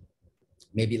also,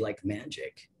 maybe like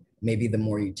magic, maybe the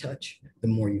more you touch, the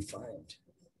more you find.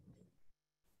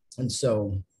 And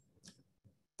so,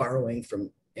 borrowing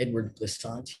from Edward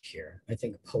Glissant here, I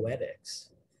think poetics,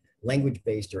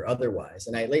 language-based or otherwise,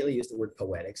 and I lately used the word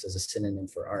poetics as a synonym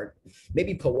for art.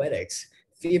 Maybe poetics,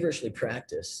 feverishly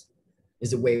practiced,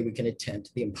 is a way we can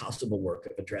attempt the impossible work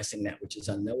of addressing that which is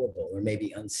unknowable, or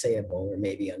maybe unsayable, or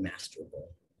maybe unmasterable.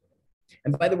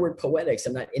 And by the word poetics,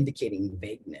 I'm not indicating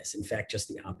vagueness, in fact, just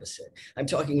the opposite. I'm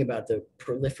talking about the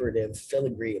proliferative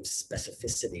filigree of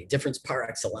specificity, difference par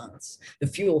excellence, the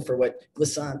fuel for what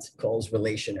Glissant calls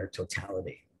relation or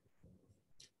totality.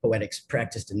 Poetics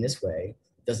practiced in this way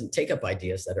doesn't take up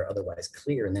ideas that are otherwise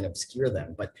clear and then obscure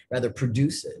them, but rather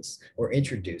produces or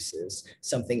introduces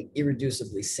something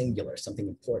irreducibly singular, something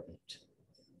important.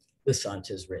 Glissant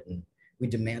has written, "We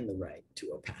demand the right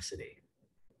to opacity."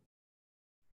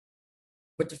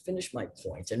 But to finish my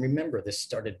point, and remember this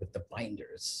started with the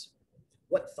binders,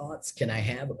 what thoughts can I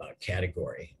have about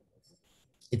category?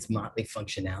 Its motley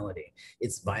functionality,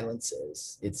 its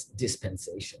violences, its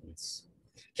dispensations.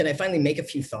 Can I finally make a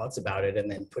few thoughts about it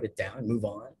and then put it down and move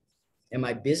on? Am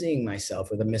I busying myself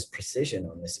with a misprecision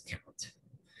on this account?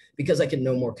 Because I can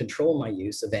no more control my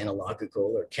use of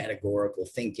analogical or categorical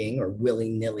thinking or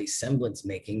willy-nilly semblance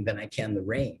making than I can the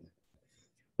rain.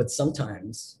 But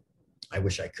sometimes I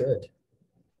wish I could.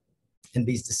 And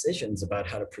these decisions about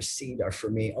how to proceed are for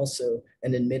me also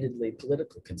an admittedly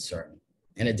political concern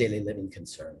and a daily living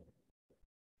concern.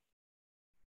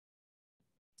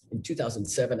 In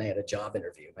 2007, I had a job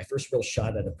interview, my first real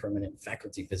shot at a permanent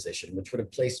faculty position, which would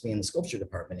have placed me in the sculpture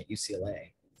department at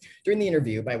UCLA. During the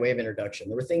interview, by way of introduction,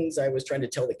 there were things I was trying to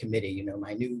tell the committee.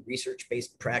 My new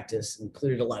research-based practice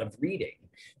included a lot of reading,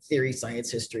 theory, science,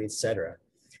 history, etc.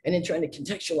 And in trying to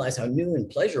contextualize how new and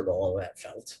pleasurable all of that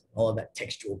felt, all of that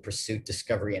textual pursuit,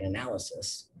 discovery, and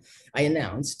analysis, I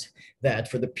announced that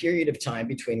for the period of time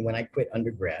between when I quit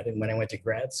undergrad and when I went to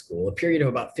grad school, a period of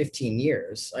about 15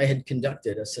 years, I had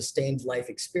conducted a sustained life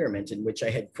experiment in which I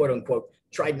had, quote unquote,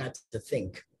 tried not to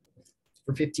think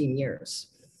for 15 years.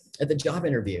 At the job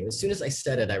interview, as soon as I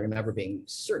said it, I remember being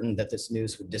certain that this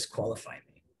news would disqualify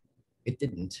me. It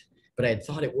didn't, but I had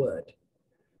thought it would.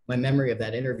 My memory of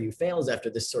that interview fails after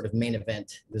this sort of main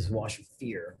event, this wash of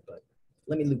fear, but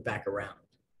let me loop back around.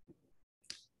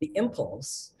 The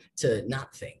impulse to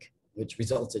not think, which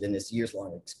resulted in this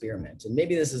years-long experiment, and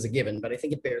maybe this is a given, but I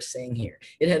think it bears saying here,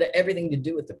 it had everything to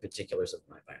do with the particulars of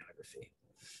my biography,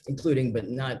 including, but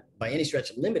not by any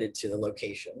stretch limited to, the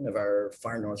location of our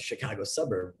far north Chicago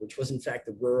suburb, which was in fact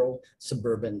the rural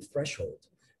suburban threshold,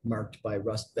 marked by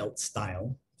Rust Belt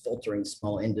style, faltering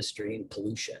small industry and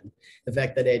pollution. The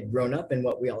fact that I had grown up in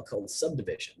what we all called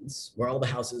subdivisions, where all the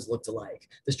houses looked alike.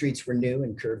 The streets were new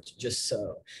and curved just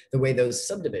so. The way those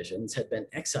subdivisions had been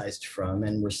excised from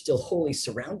and were still wholly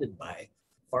surrounded by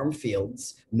farm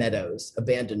fields, meadows,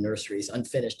 abandoned nurseries,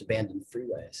 unfinished abandoned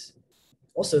freeways.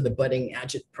 Also the budding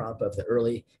agitprop of the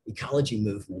early ecology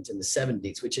movement in the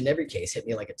 70s, which in every case hit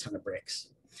me like a ton of bricks.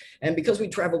 And because we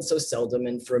traveled so seldom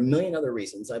and for a million other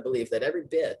reasons, I believe that every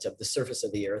bit of the surface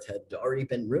of the earth had already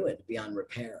been ruined beyond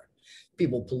repair.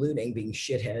 People polluting, being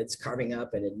shitheads, carving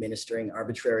up and administering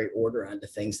arbitrary order onto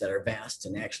things that are vast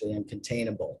and actually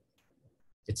uncontainable.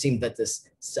 It seemed that this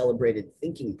celebrated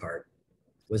thinking part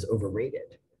was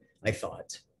overrated. I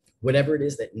thought, whatever it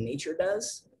is that nature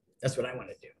does, that's what I want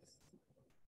to do.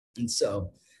 And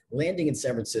so, landing in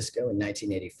San Francisco in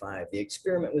 1985, the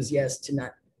experiment was, yes, to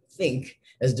not think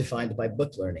as defined by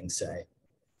book learning, say.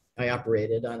 I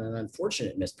operated on an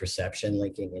unfortunate misperception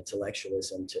linking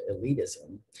intellectualism to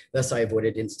elitism. Thus, I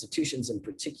avoided institutions in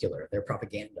particular, their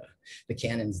propaganda, the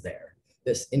canons there,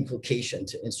 this inculcation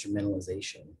to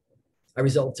instrumentalization. I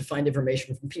resolved to find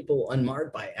information from people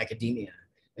unmarred by academia.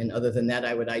 And other than that,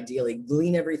 I would ideally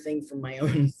glean everything from my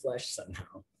own flesh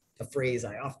somehow, a phrase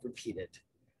I oft repeated.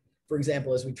 For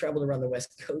example, as we traveled around the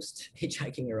West Coast,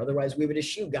 hitchhiking or otherwise, we would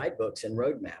eschew guidebooks and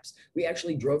road maps. We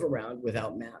actually drove around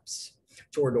without maps.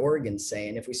 Toward Oregon, say,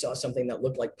 and if we saw something that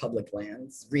looked like public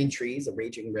lands, green trees, a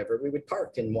raging river, we would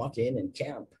park and walk in and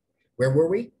camp. Where were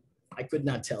we? I could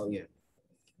not tell you.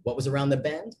 What was around the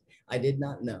bend? I did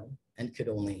not know and could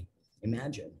only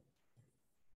imagine.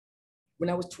 When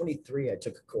I was 23, I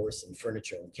took a course in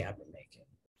furniture and cabinet making.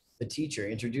 The teacher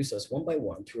introduced us one by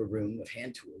one to a room of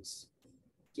hand tools.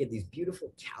 He had these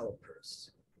beautiful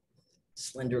calipers,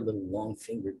 slender little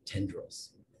long-fingered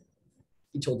tendrils.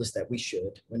 He told us that we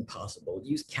should, when possible,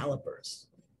 use calipers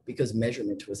because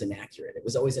measurement was inaccurate. It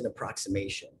was always an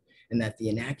approximation, and that the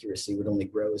inaccuracy would only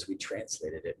grow as we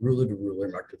translated it, ruler to ruler,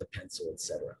 marked with a pencil,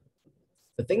 etc.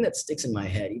 The thing that sticks in my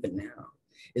head even now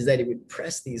is that he would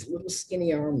press these little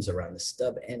skinny arms around the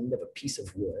stub end of a piece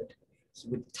of wood. He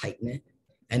would tighten it,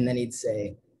 and then he'd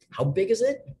say, "How big is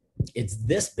it? It's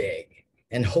this big,"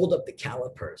 and hold up the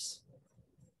calipers.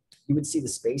 You would see the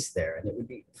space there, and it would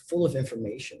be full of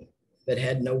information that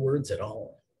had no words at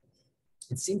all.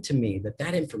 It seemed to me that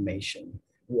that information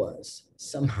was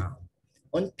somehow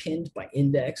unpinned by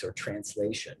index or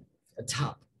translation, a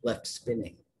top left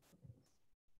spinning.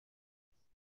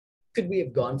 Could we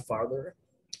have gone farther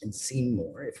and seen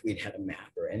more if we'd had a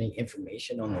map or any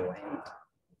information on the land?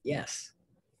 Yes,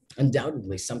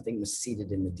 undoubtedly something was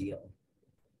seated in the deal.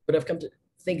 But I've come to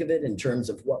think of it in terms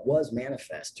of what was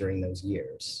manifest during those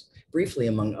years. Briefly,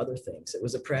 among other things, it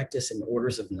was a practice in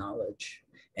orders of knowledge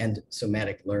and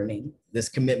somatic learning, this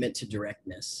commitment to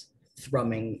directness,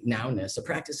 thrumming nowness, a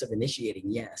practice of initiating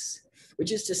yes,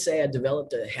 which is to say I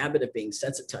developed a habit of being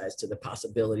sensitized to the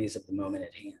possibilities of the moment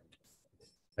at hand.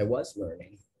 I was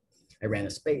learning. I ran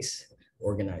a space,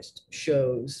 organized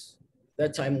shows.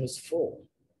 That time was full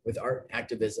with art,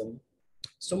 activism,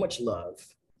 so much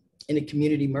love, in a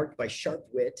community marked by sharp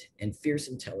wit and fierce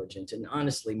intelligence, and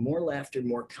honestly, more laughter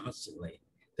more constantly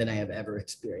than I have ever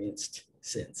experienced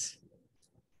since.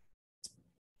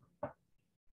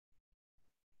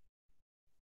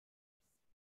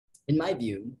 In my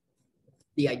view,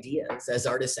 the ideas, as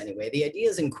artists anyway, the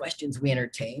ideas and questions we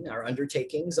entertain, our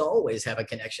undertakings, always have a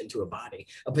connection to a body,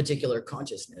 a particular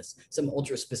consciousness, some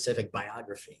ultra-specific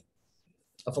biography.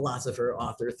 A philosopher,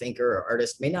 author, thinker, or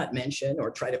artist may not mention or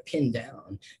try to pin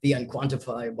down the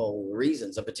unquantifiable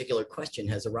reasons a particular question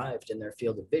has arrived in their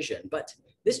field of vision, but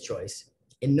this choice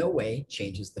in no way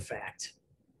changes the fact.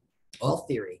 All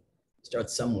theory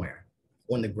starts somewhere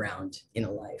on the ground in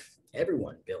a life.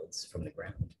 Everyone builds from the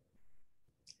ground.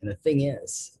 And the thing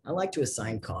is, I like to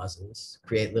assign causes,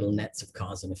 create little nets of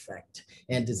cause and effect,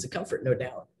 and it's a comfort, no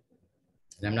doubt.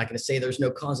 And I'm not going to say there's no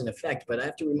cause and effect, but I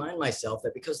have to remind myself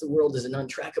that because the world is an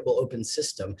untrackable open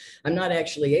system, I'm not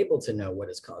actually able to know what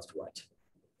has caused what.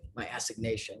 My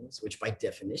assignations, which by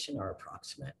definition are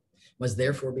approximate, must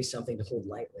therefore be something to hold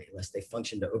lightly, lest they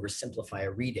function to oversimplify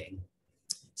a reading,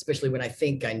 especially when I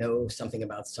think I know something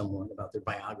about someone, about their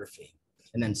biography,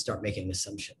 and then start making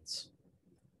assumptions.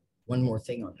 One more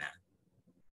thing on that.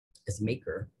 As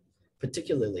maker,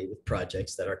 particularly with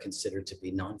projects that are considered to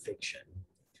be nonfiction,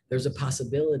 there's a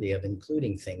possibility of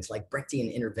including things like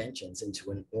Brechtian interventions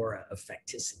into an aura of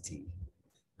facticity.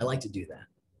 I like to do that.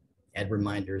 Add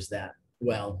reminders that,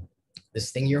 well,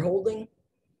 this thing you're holding,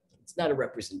 it's not a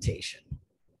representation.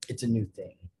 It's a new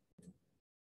thing.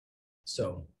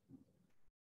 So,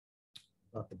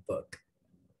 about the book.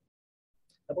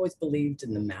 I've always believed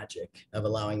in the magic of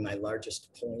allowing my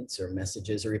largest points or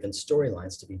messages or even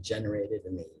storylines to be generated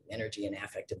in the energy and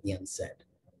affect of the unsaid.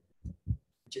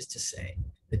 Which is to say,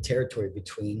 the territory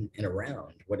between and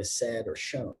around what is said or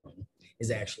shown is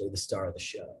actually the star of the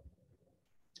show.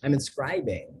 I'm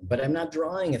inscribing, but I'm not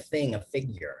drawing a thing, a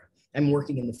figure. I'm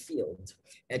working in the field,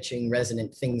 etching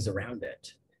resonant things around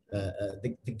it.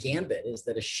 The gambit is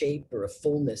that a shape or a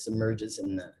fullness emerges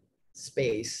in the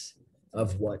space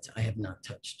of what I have not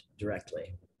touched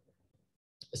directly.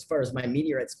 As far as my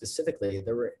meteorite specifically,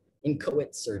 there were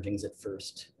inchoate surgings at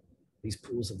first, these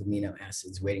pools of amino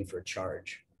acids waiting for a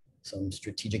charge, some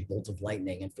strategic bolt of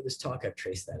lightning. And for this talk, I've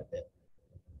traced that a bit.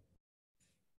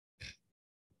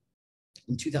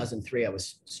 In 2003, I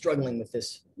was struggling with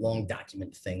this long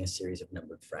document thing, a series of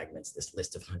numbered fragments, this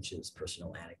list of hunches,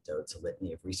 personal anecdotes, a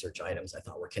litany of research items I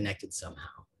thought were connected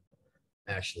somehow.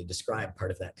 I actually described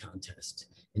part of that contest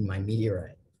in My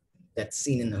Meteorite, that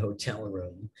scene in the hotel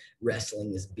room,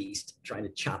 wrestling this beast, trying to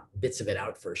chop bits of it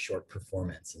out for a short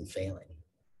performance and failing.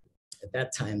 At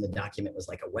that time, the document was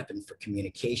like a weapon for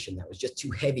communication that was just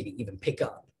too heavy to even pick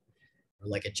up, or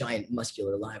like a giant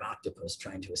muscular live octopus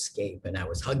trying to escape. And I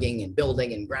was hugging and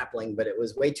building and grappling, but it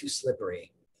was way too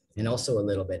slippery and also a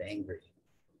little bit angry.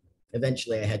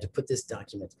 Eventually, I had to put this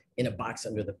document in a box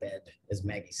under the bed, as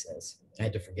Maggie says. I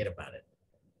had to forget about it.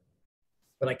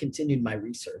 But I continued my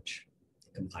research,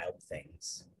 compiled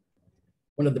things.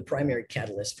 One of the primary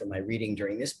catalysts for my reading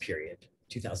during this period,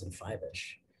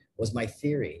 2005-ish, was my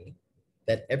theory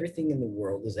that everything in the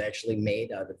world is actually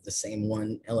made out of the same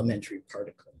one elementary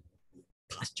particle.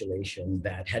 Postulation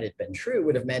that, had it been true,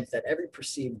 would have meant that every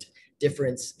perceived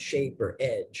difference, shape, or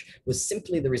edge was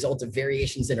simply the result of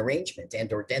variations in arrangement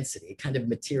and or density, a kind of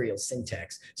material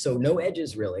syntax. So no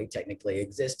edges really technically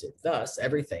existed. Thus,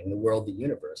 everything, the world, the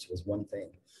universe, was one thing.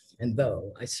 And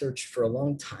though I searched for a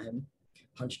long time,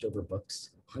 hunched over books,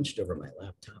 hunched over my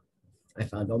laptop, I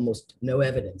found almost no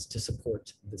evidence to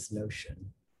support this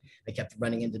notion. I kept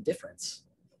running into difference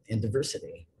and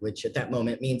diversity, which at that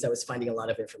moment means I was finding a lot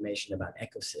of information about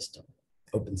ecosystem,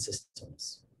 open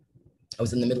systems. I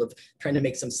was in the middle of trying to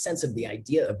make some sense of the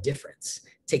idea of difference,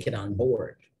 take it on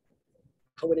board.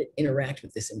 How would it interact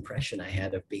with this impression I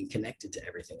had of being connected to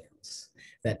everything else,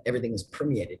 that everything was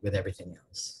permeated with everything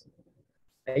else?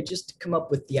 I just come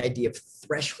up with the idea of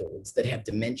thresholds that have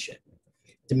dimension,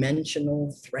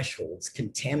 dimensional thresholds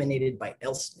contaminated by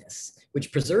elseness,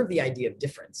 which preserve the idea of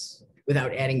difference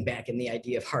without adding back in the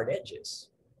idea of hard edges.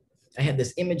 I had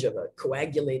this image of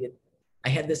coagulated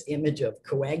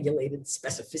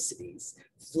specificities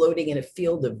floating in a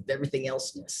field of everything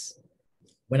elseness.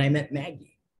 When I met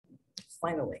Maggie,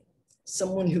 finally,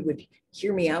 someone who would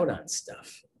hear me out on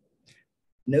stuff.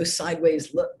 No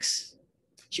sideways looks.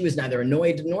 She was neither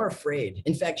annoyed nor afraid.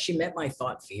 In fact, she met my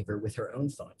thought fever with her own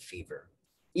thought fever.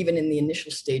 Even in the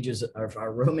initial stages of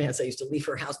our romance, I used to leave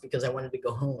her house because I wanted to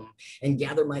go home and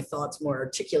gather my thoughts more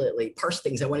articulately, parse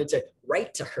things. I wanted to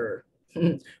write to her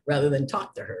rather than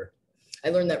talk to her. I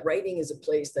learned that writing is a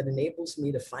place that enables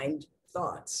me to find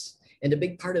thoughts. And a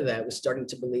big part of that was starting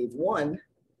to believe, one,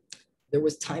 there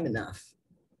was time enough.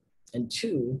 And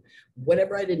two,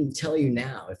 whatever I didn't tell you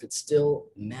now, if it still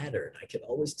mattered, I could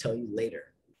always tell you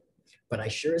later. But I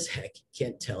sure as heck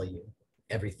can't tell you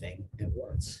everything at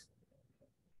once.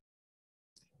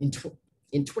 In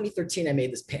 2013, I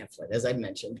made this pamphlet, as I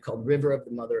mentioned, called River of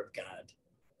the Mother of God,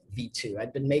 V2.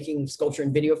 I'd been making sculpture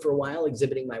and video for a while,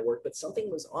 exhibiting my work, but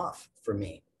something was off for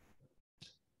me.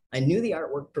 I knew the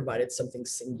artwork provided something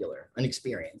singular, an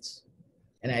experience.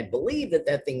 And I believed that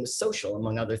that thing was social,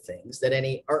 among other things, that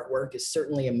any artwork is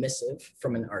certainly a missive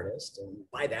from an artist. And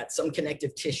by that, some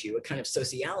connective tissue, a kind of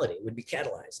sociality, would be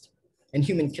catalyzed. And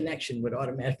human connection would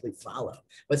automatically follow.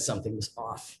 But something was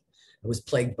off. I was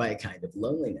plagued by a kind of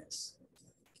loneliness.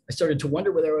 I started to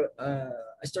wonder whether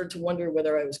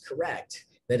I was correct,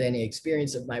 that any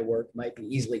experience of my work might be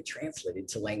easily translated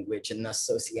to language and thus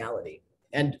sociality.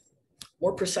 And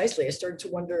more precisely, I started to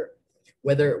wonder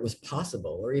whether it was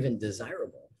possible or even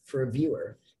desirable for a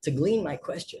viewer to glean my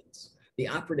questions, the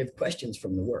operative questions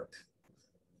from the work.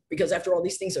 Because after all,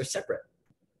 these things are separate.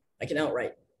 I can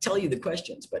outright tell you the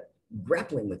questions, but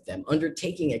grappling with them,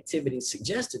 undertaking activities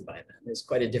suggested by them is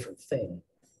quite a different thing.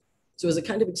 So as a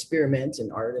kind of experiment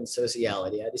in art and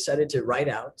sociality, I decided to write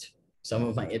out some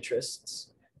of my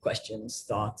interests, questions,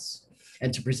 thoughts,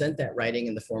 and to present that writing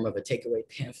in the form of a takeaway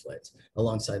pamphlet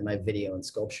alongside my video and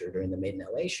sculpture during the Made in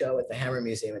LA show at the Hammer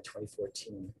Museum in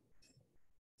 2014.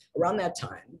 Around that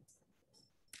time,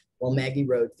 while Maggie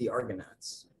wrote The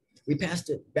Argonauts, we passed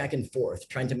it back and forth,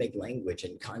 trying to make language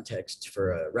and context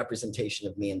for a representation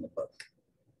of me in the book.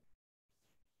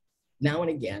 Now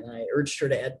and again, I urged her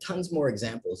to add tons more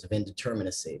examples of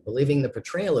indeterminacy, believing the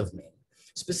portrayal of me,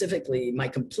 specifically my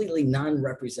completely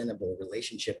non-representable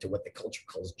relationship to what the culture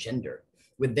calls gender,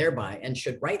 would thereby, and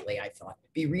should rightly, I thought,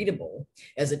 be readable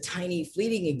as a tiny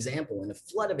fleeting example in a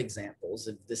flood of examples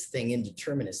of this thing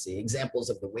indeterminacy, examples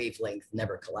of the wavelength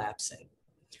never collapsing.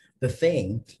 The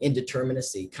thing,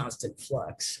 indeterminacy, constant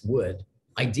flux, would,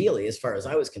 ideally, as far as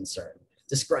I was concerned,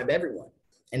 describe everyone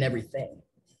and everything.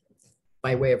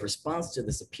 By way of response to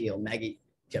this appeal, Maggie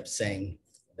kept saying,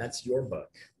 "That's your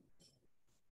book."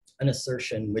 An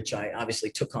assertion which I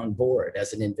obviously took on board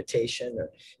as an invitation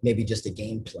or maybe just a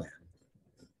game plan.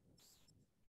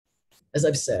 As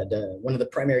I've said, one of the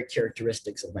primary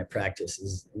characteristics of my practice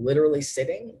is literally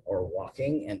sitting or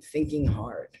walking and thinking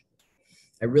hard.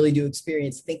 I really do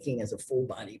experience thinking as a full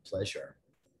body pleasure.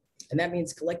 And that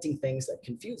means collecting things that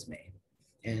confuse me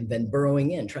and then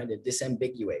burrowing in, trying to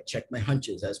disambiguate, check my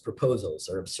hunches as proposals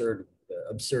or absurd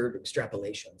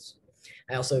extrapolations.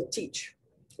 I also teach,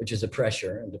 which is a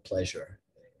pressure and a pleasure.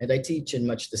 And I teach in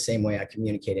much the same way I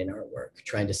communicate in artwork,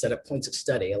 trying to set up points of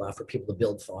study, allow for people to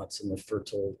build thoughts in the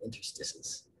fertile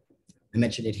interstices. I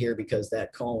mention it here because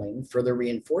that calling further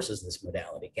reinforces this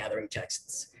modality, gathering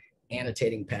texts,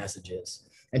 annotating passages,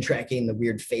 and tracking the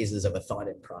weird phases of a thought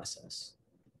in process.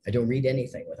 I don't read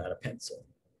anything without a pencil.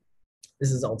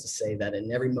 This is all to say that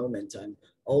in every moment, I'm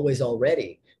always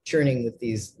already churning with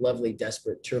these lovely,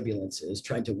 desperate turbulences,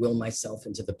 trying to will myself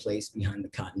into the place behind the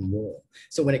cotton wool.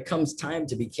 So when it comes time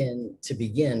to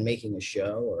begin making a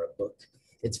show or a book,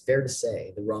 it's fair to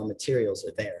say the raw materials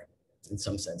are there. In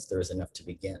some sense, there is enough to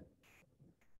begin.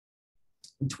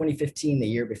 In 2015, the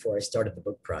year before I started the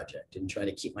book project and trying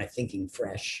to keep my thinking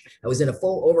fresh, I was in a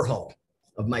full overhaul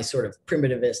of my sort of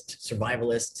primitivist,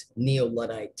 survivalist,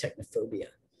 neo-Luddite technophobia.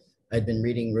 I'd been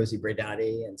reading Rosie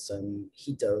Braidotti and some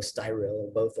Hito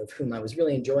Styril, both of whom I was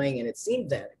really enjoying, and it seemed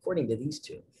that, according to these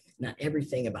two, not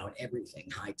everything about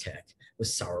everything high-tech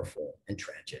was sorrowful and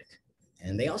tragic.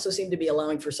 And they also seemed to be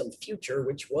allowing for some future,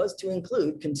 which was to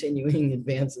include continuing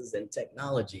advances in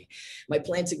technology. My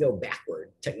plan to go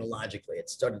backward technologically, it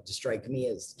started to strike me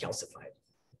as calcified.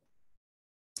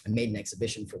 I made an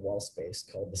exhibition for Wall Space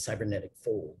called The Cybernetic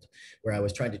Fold, where I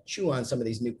was trying to chew on some of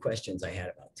these new questions I had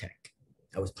about tech.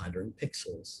 I was pondering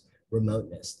pixels,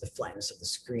 remoteness, the flatness of the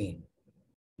screen.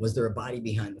 Was there a body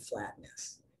behind the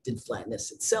flatness? Did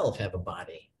flatness itself have a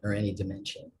body or any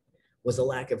dimension? Was a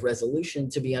lack of resolution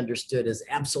to be understood as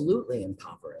absolutely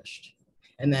impoverished?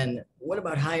 And then what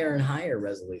about higher and higher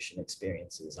resolution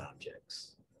experiences,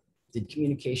 objects? Did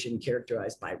communication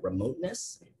characterized by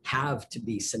remoteness have to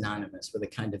be synonymous with a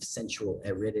kind of sensual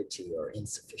aridity or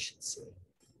insufficiency?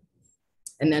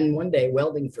 And then one day,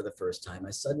 welding for the first time,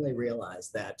 I suddenly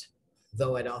realized that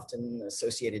though I'd often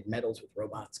associated metals with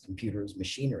robots, computers,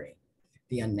 machinery,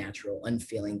 the unnatural,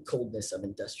 unfeeling coldness of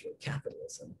industrial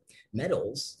capitalism,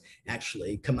 metals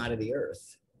actually come out of the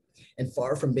earth. And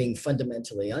far from being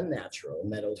fundamentally unnatural,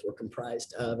 metals were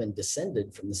comprised of and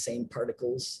descended from the same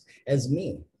particles as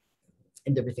me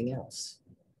and everything else.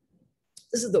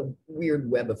 This is the weird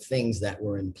web of things that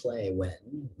were in play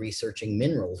when, researching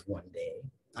minerals one day,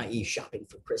 i.e. shopping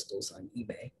for crystals on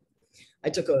eBay, I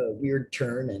took a weird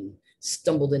turn and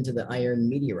stumbled into the iron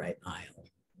meteorite aisle.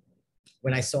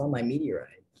 When I saw my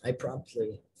meteorite, I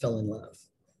promptly fell in love.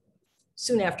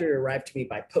 Soon after it arrived to me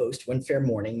by post, one fair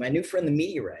morning, my new friend the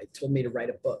meteorite told me to write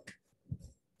a book.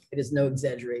 It is no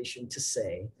exaggeration to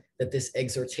say that this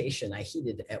exhortation I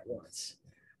heeded at once,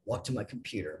 walked to my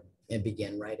computer and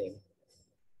began writing.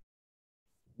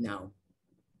 Now,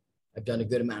 I've done a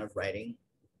good amount of writing,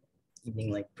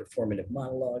 evening-length performative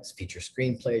monologues, feature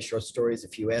screenplays, short stories, a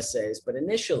few essays, but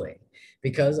initially,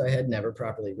 because I had never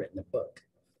properly written a book,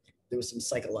 there was some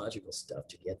psychological stuff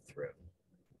to get through.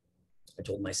 I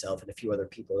told myself and a few other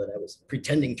people that I was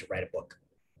pretending to write a book,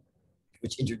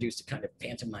 which introduced a kind of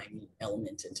pantomime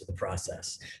element into the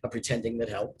process, a pretending that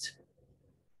helped.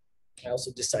 I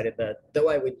also decided that though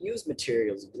I would use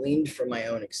materials gleaned from my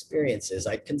own experiences,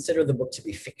 I'd consider the book to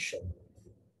be fiction.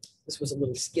 This was a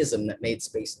little schism that made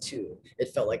space too. It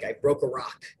felt like I broke a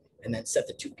rock and then set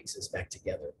the two pieces back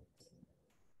together.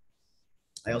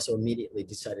 I also immediately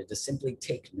decided to simply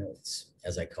take notes,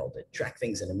 as I called it, track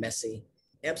things in a messy,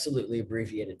 absolutely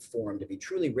abbreviated form to be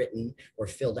truly written or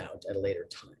filled out at a later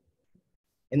time.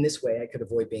 In this way, I could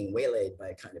avoid being waylaid by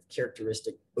a kind of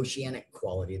characteristic oceanic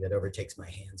quality that overtakes my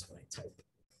hands when I type.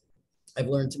 I've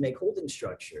learned to make holding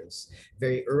structures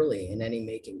very early in any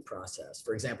making process.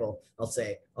 For example, I'll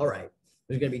say, all right,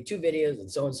 there's going to be 2 videos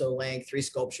and so length, 3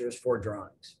 sculptures, 4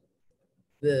 drawings.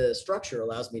 The structure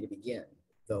allows me to begin,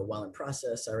 though while in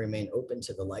process, I remain open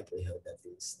to the likelihood that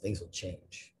these things will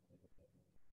change.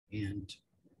 And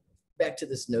back to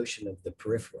this notion of the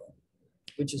peripheral,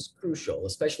 which is crucial,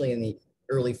 especially in the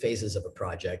early phases of a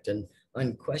project, and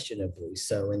unquestionably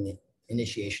so in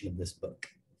initiation of this book.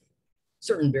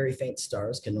 Certain very faint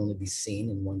stars can only be seen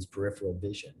in one's peripheral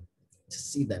vision. To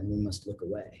see them, we must look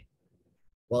away.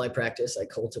 While I practice, I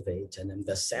cultivate and am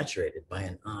thus saturated by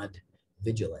an odd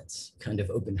vigilance, kind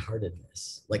of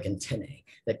open-heartedness, like antennae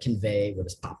that convey what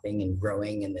is popping and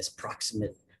growing in this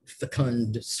proximate,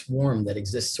 fecund swarm that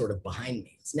exists sort of behind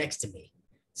me. It's next to me,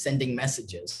 sending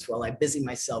messages while I busy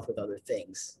myself with other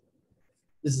things.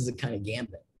 This is a kind of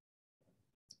gambit,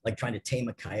 like trying to tame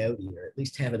a coyote or at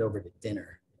least have it over to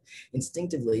dinner.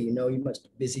 Instinctively, you know you must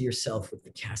busy yourself with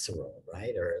the casserole,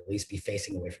 right? Or at least be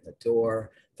facing away from the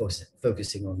door,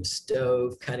 focusing on the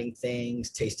stove, cutting things,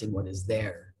 tasting what is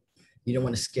there. You don't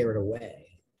want to scare it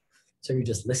away. So you're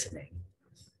just listening.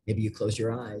 Maybe you close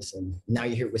your eyes and now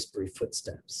you hear whispery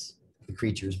footsteps. The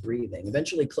creature's breathing.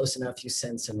 Eventually close enough, you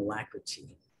sense an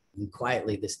alacrity. And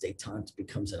quietly, this détente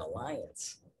becomes an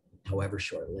alliance, however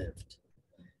short-lived.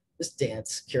 This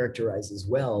dance characterizes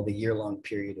well the year-long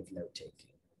period of note-taking.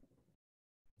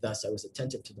 Thus, I was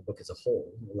attentive to the book as a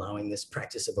whole, allowing this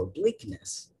practice of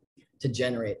obliqueness to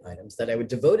generate items that I would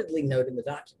devotedly note in the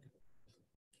document,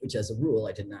 which as a rule,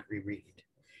 I did not reread.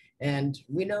 And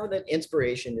we know that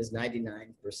inspiration is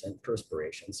 99%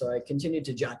 perspiration. So I continued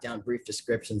to jot down brief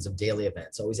descriptions of daily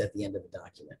events, always at the end of the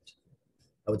document.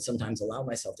 I would sometimes allow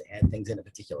myself to add things in a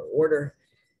particular order,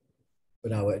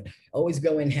 but I would always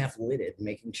go in half-lidded,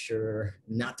 making sure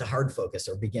not to hard focus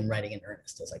or begin writing in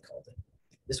earnest, as I called it.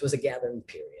 This was a gathering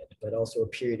period, but also a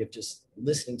period of just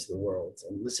listening to the world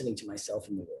and listening to myself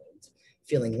in the world,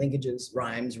 feeling linkages,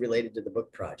 rhymes related to the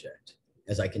book project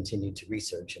as I continued to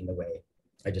research in the way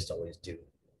I just always do.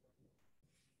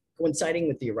 Coinciding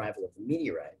with the arrival of the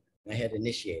meteorite, I had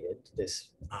initiated this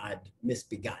odd,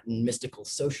 misbegotten, mystical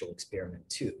social experiment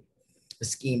too, a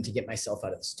scheme to get myself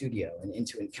out of the studio and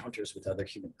into encounters with other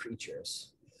human creatures.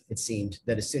 It seemed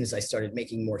that as soon as I started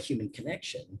making more human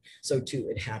connection, so too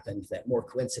it happened that more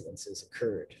coincidences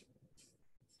occurred.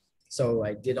 So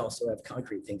I did also have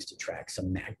concrete things to track,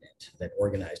 some magnet that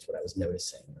organized what I was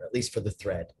noticing, or at least for the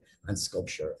thread on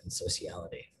sculpture and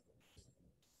sociality.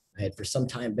 I had for some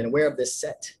time been aware of this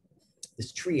set,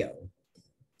 this trio,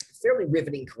 fairly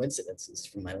riveting coincidences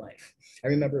from my life. I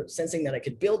remember sensing that I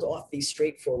could build off these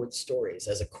straightforward stories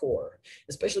as a core,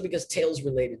 especially because tales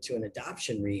related to an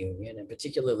adoption reunion, and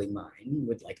particularly mine,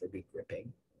 would likely be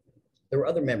gripping. There were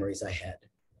other memories I had,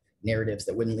 narratives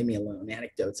that wouldn't leave me alone,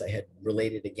 anecdotes I had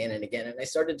related again and again, and I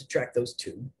started to track those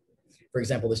too. For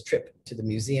example, this trip to the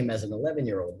museum as an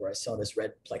 11-year-old where I saw this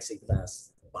red plexiglass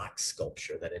box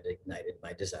sculpture that had ignited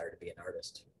my desire to be an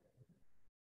artist.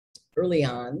 Early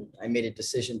on, I made a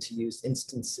decision to use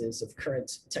instances of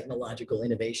current technological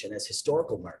innovation as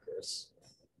historical markers.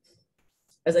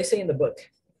 As I say in the book,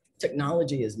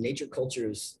 technology is nature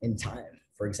cultures in time.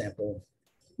 For example,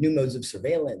 new modes of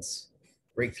surveillance,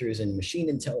 breakthroughs in machine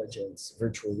intelligence,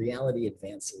 virtual reality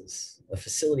advances. A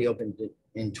facility opened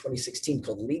in 2016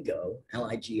 called LIGO,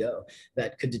 L-I-G-O,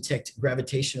 that could detect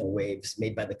gravitational waves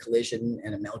made by the collision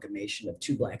and amalgamation of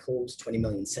two black holes 20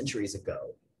 million centuries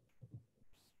ago.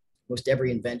 Most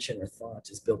every invention or thought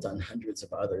is built on hundreds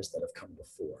of others that have come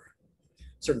before.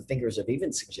 Certain thinkers have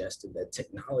even suggested that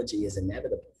technology is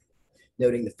inevitable,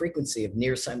 noting the frequency of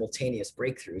near simultaneous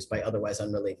breakthroughs by otherwise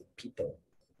unrelated people.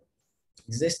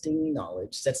 Existing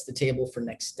knowledge sets the table for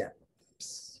next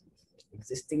steps.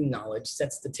 Existing knowledge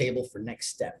sets the table for next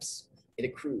steps. It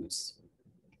accrues.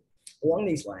 Along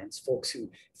these lines, folks who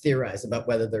theorize about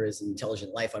whether there is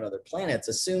intelligent life on other planets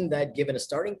assume that given a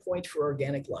starting point for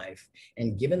organic life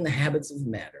and given the habits of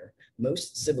matter,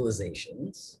 most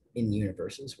civilizations in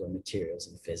universes where materials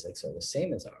and physics are the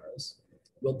same as ours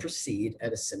will proceed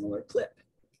at a similar clip,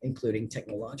 including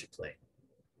technologically.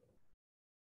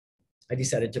 I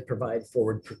decided to provide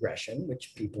forward progression,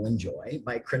 which people enjoy,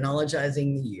 by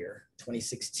chronologizing the year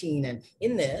 2016. And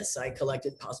in this, I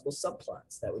collected possible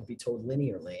subplots that would be told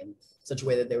linearly in such a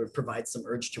way that they would provide some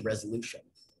urge to resolution,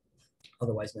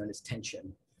 otherwise known as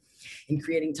tension. In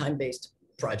creating time-based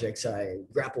projects, I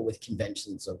grapple with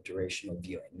conventions of durational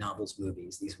viewing, novels,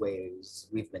 movies, these ways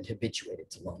we've been habituated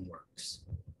to long works.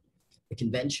 The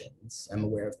conventions, I'm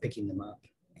aware of picking them up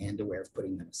and aware of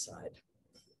putting them aside.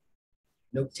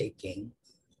 Note-taking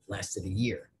lasted a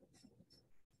year.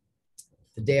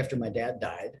 The day after my dad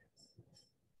died,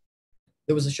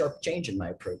 there was a sharp change in my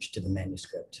approach to the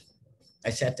manuscript. I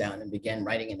sat down and began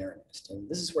writing in earnest. And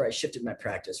this is where I shifted my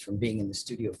practice from being in the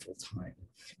studio full time,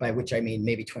 by which I mean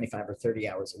maybe 25 or 30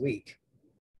 hours a week,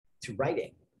 to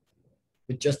writing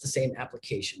with just the same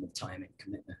application of time and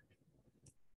commitment.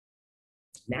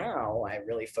 Now I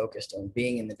really focused on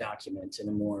being in the document in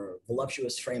a more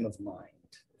voluptuous frame of mind.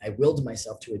 I willed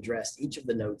myself to address each of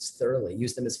the notes thoroughly,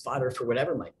 use them as fodder for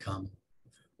whatever might come.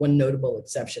 One notable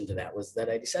exception to that was that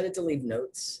I decided to leave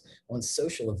notes on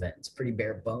social events pretty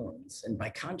bare bones, and by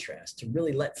contrast, to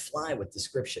really let fly with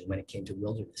description when it came to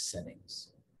wilderness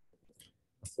settings.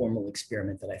 A formal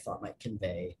experiment that I thought might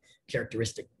convey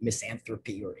characteristic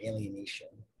misanthropy or alienation.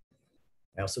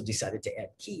 I also decided to add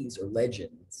keys or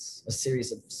legends, a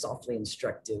series of softly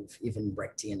instructive, even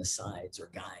Brechtian asides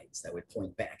or guides that would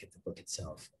point back at the book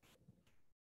itself.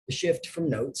 The shift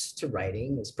from notes to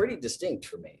writing is pretty distinct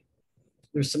for me.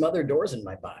 There's some other doors in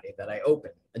my body that I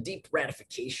open, a deep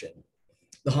ratification.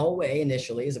 The hallway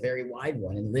initially is a very wide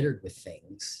one and littered with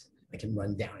things. I can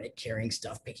run down it, carrying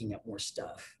stuff, picking up more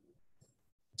stuff.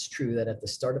 It's true that at the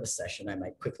start of a session, I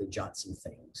might quickly jot some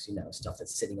things, stuff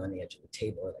that's sitting on the edge of the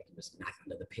table, or I can just knock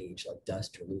onto the page like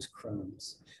dust or loose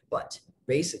crumbs. But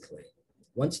basically,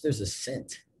 once there's a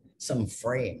scent, some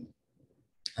frame,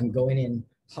 I'm going in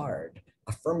hard,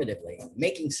 affirmatively,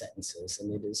 making sentences,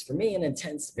 and it is for me an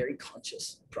intense, very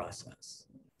conscious process.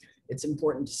 It's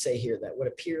important to say here that what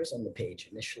appears on the page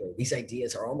initially, these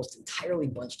ideas are almost entirely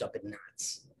bunched up in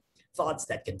knots. Thoughts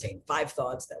that contain 5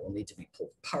 thoughts that will need to be pulled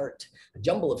apart, a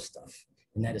jumble of stuff,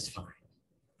 and that is fine.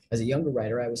 As a younger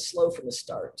writer, I was slow from the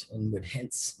start and would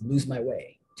hence lose my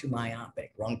way, too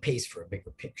myopic, wrong pace for a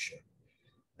bigger picture.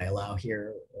 I allow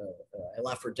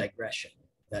for digression.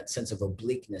 That sense of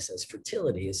obliqueness as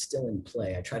fertility is still in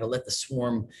play. I try to let the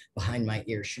swarm behind my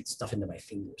ear shoot stuff into my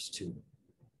fingers too.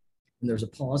 When there's a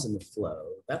pause in the flow,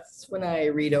 that's when I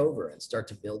read over and start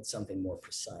to build something more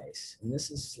precise. And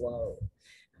this is slow.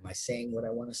 Am I saying what I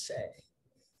want to say?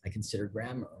 I consider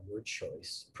grammar, word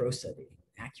choice, prosody,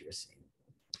 accuracy.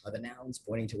 Are the nouns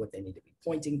pointing to what they need to be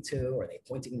pointing to? Are they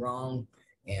pointing wrong?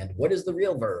 And what is the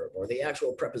real verb or the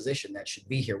actual preposition that should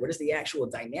be here? What is the actual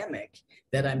dynamic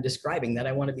that I'm describing, that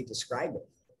I want to be describing?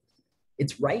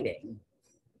 It's writing,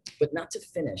 but not to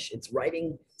finish. It's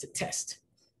writing to test.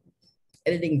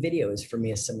 Editing video is for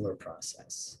me a similar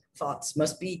process. Thoughts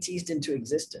must be teased into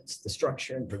existence. The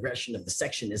structure and progression of the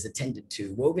section is attended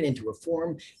to, woven into a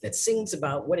form that sings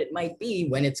about what it might be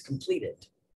when it's completed.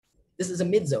 This is a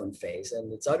mid-zone phase,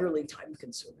 and it's utterly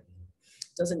time-consuming.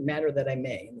 It doesn't matter that I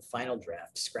may, in the final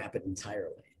draft, scrap it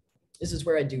entirely. This is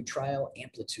where I do trial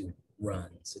amplitude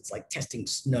runs. It's like testing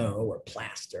snow or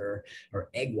plaster or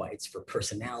egg whites for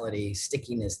personality,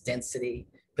 stickiness, density,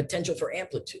 potential for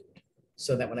amplitude,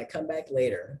 so that when I come back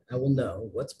later, I will know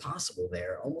what's possible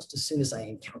there almost as soon as I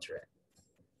encounter it.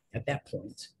 At that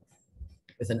point,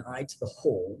 with an eye to the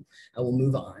whole, I will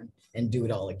move on and do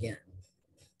it all again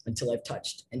until I've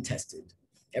touched and tested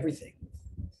everything.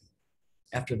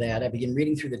 After that, I begin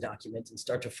reading through the document and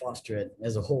start to foster it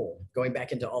as a whole, going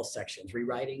back into all sections,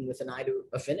 rewriting with an eye to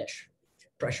a finish,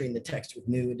 pressuring the text with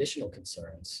new additional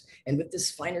concerns. And with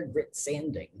this finer grit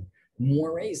sanding,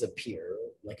 moires appear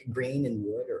like a grain in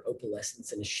wood or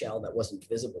opalescence in a shell that wasn't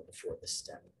visible before this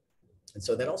step. And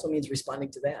so that also means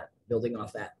responding to that, building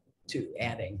off that too,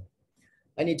 adding.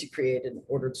 I need to create an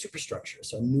ordered superstructure,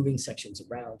 so I'm moving sections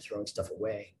around, throwing stuff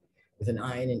away, with an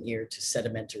eye and an ear to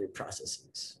sedimentary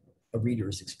processes, a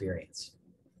reader's experience.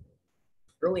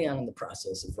 Early on in the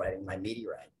process of writing My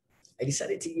Meteorite, I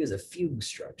decided to use a fugue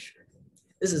structure.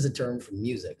 This is a term from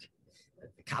music,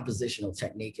 the compositional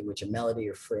technique in which a melody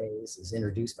or phrase is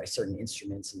introduced by certain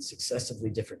instruments in successively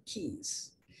different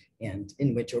keys, and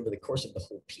in which over the course of the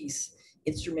whole piece,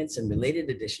 instruments and related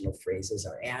additional phrases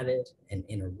are added and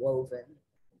interwoven,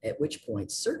 at which point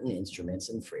certain instruments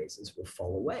and phrases will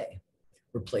fall away,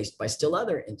 replaced by still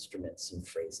other instruments and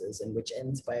phrases, and which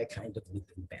ends by a kind of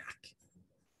looping back.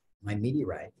 My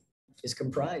meteorite is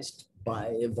comprised by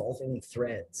evolving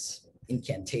threads,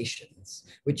 incantations,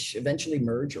 which eventually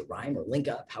merge or rhyme or link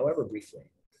up, however briefly.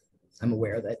 I'm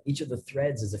aware that each of the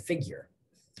threads is a figure,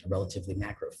 a relatively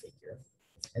macro figure,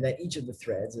 and that each of the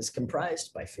threads is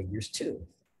comprised by figures too,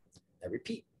 that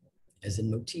repeat, as in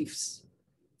motifs.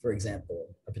 For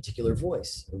example, a particular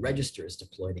voice or register is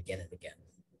deployed again and again.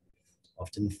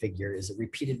 Often the figure is a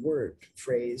repeated word,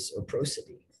 phrase, or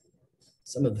prosody.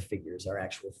 Some of the figures are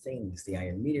actual things, the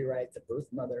iron meteorite, the birth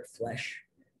mother, flesh,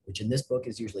 which in this book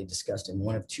is usually discussed in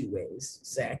one of two ways,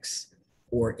 sex,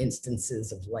 or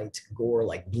instances of light gore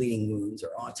like bleeding wounds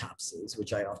or autopsies,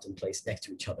 which I often place next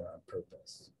to each other on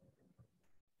purpose.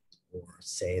 Or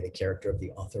say the character of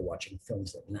the author watching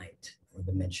films at night, or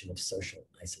the mention of social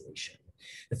isolation.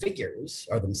 The figures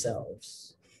are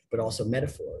themselves, but also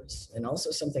metaphors, and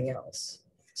also something else,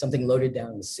 something loaded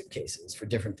down in suitcases for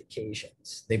different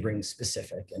occasions. They bring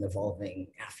specific and evolving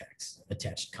affects,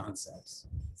 attached concepts,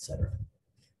 etc.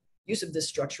 Use of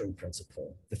this structuring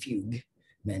principle, the fugue,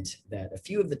 meant that a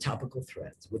few of the topical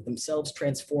threads would themselves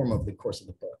transform over the course of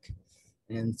the book.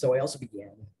 And so I also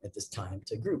began at this time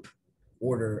to group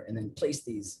order, and then place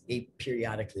these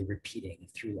periodically repeating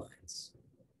through lines.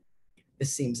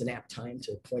 This seems an apt time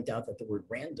to point out that the word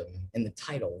random in the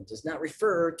title does not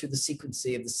refer to the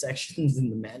sequencing of the sections in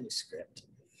the manuscript.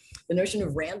 The notion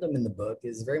of random in the book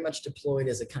is very much deployed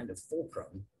as a kind of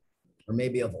fulcrum, or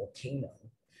maybe a volcano,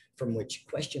 from which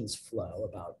questions flow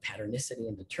about patternicity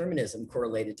and determinism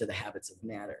correlated to the habits of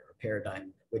matter, a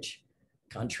paradigm which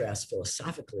contrasts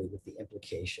philosophically with the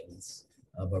implications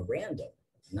of a random,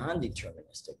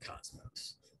 non-deterministic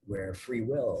cosmos, where free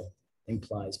will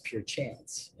implies pure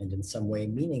chance and in some way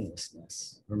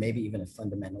meaninglessness, or maybe even a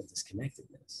fundamental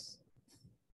disconnectedness.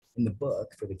 In the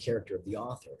book, for the character of the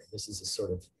author, this is a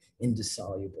sort of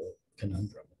indissoluble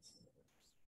conundrum.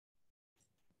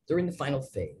 During the final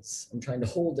phase, I'm trying to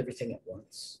hold everything at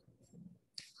once.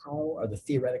 How are the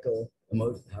theoretical,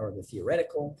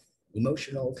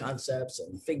 emotional concepts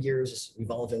and figures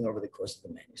evolving over the course of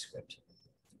the manuscript?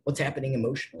 What's happening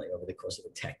emotionally over the course of the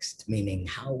text, meaning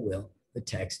how will the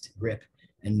text grip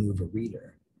and move a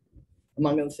reader?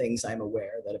 Among other things, I'm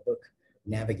aware that a book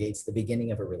navigates the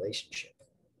beginning of a relationship.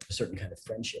 A certain kind of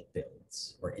friendship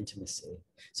builds, or intimacy.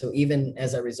 So even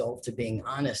as a result of being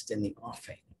honest in the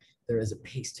offing, there is a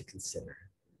pace to consider.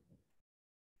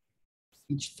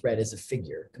 Each thread is a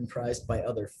figure comprised by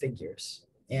other figures.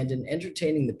 And in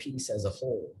entertaining the piece as a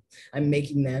whole, I'm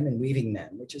making them and weaving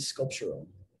them, which is sculptural,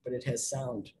 but it has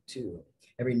sound too.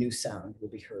 Every new sound will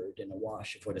be heard in a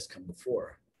wash of what has come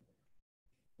before.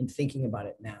 In thinking about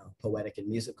it now, poetic and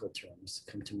musical terms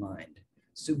come to mind.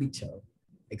 Subito,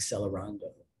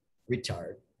 exhilarando,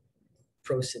 retard,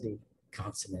 prosody,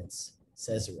 consonance,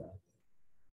 caesura.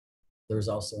 There's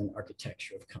also an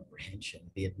architecture of comprehension,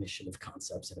 the admission of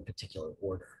concepts in a particular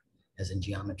order, as in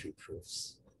geometry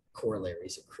proofs,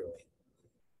 corollaries accruing.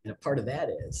 And a part of that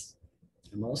is,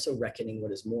 I'm also reckoning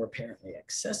what is more apparently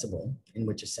accessible, in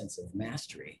which a sense of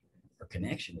mastery or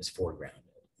connection is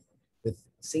foregrounded, with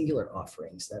singular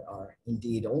offerings that are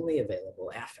indeed only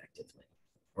available affectively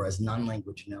or as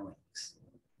non-language knowings.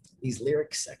 These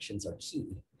lyric sections are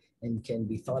key and can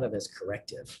be thought of as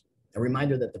corrective, a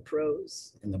reminder that the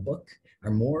prose and the book are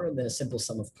more than a simple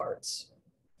sum of parts.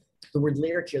 The word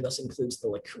lyric here thus includes the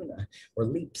lacuna, or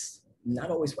leaps, not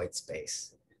always white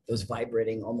space, those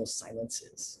vibrating almost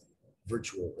silences,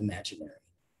 virtual, imaginary,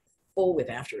 full with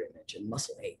afterimage and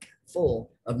muscle ache,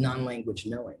 full of non-language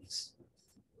knowings.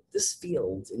 This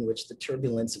field in which the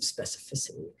turbulence of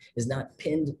specificity is not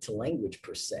pinned to language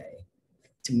per se,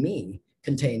 to me,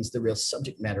 contains the real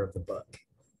subject matter of the book.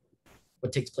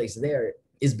 What takes place there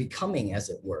is becoming, as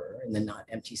it were, in the not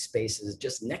empty spaces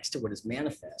just next to what is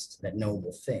manifest, that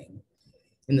knowable thing,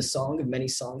 in the song of many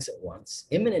songs at once,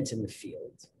 immanent in the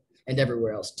field, and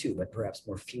everywhere else too, but perhaps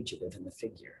more fugitive in the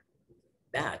figure.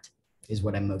 That is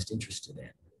what I'm most interested in.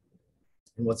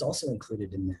 And what's also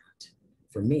included in that,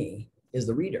 for me, is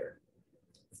the reader.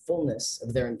 The fullness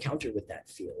of their encounter with that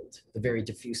field, the very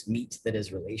diffuse meat that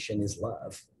is relation is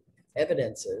love,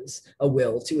 evidences a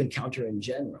will to encounter in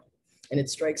general. And it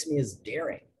strikes me as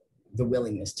daring, the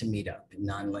willingness to meet up in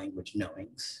non-language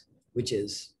knowings, which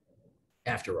is,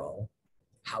 after all,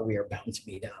 how we are bound to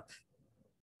meet up.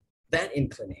 That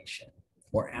inclination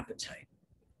or appetite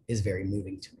is very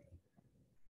moving to me.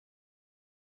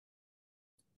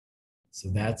 So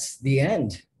that's the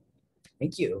end.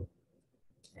 Thank you.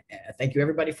 Thank you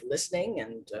everybody for listening,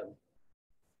 and I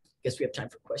guess we have time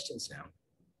for questions now.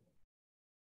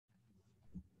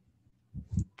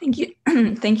 Thank you.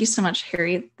 Thank you so much,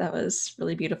 Harry. That was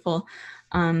really beautiful.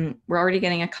 We're already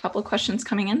getting a couple of questions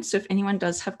coming in. So if anyone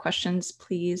does have questions,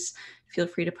 please feel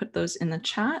free to put those in the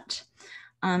chat.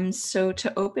 So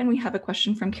to open, we have a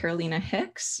question from Carolina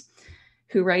Hicks,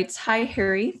 who writes, "Hi,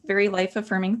 Harry, very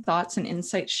life-affirming thoughts and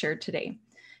insights shared today.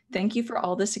 Thank you for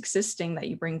all this existing that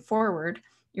you bring forward.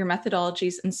 Your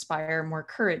methodologies inspire more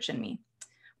courage in me.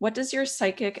 What does your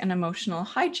psychic and emotional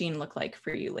hygiene look like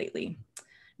for you lately?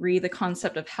 Re the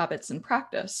concept of habits and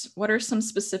practice. What are some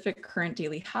specific current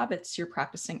daily habits you're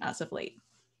practicing as of late?"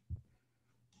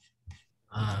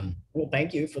 Well,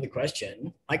 thank you for the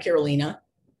question. Hi, Carolina.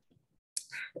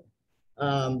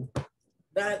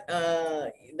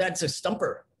 That's a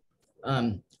stumper.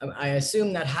 I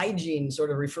assume that hygiene sort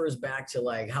of refers back to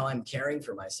like how I'm caring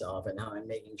for myself and how I'm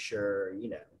making sure,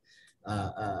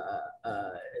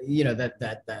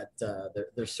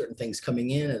 there's certain things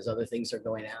coming in as other things are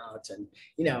going out. And,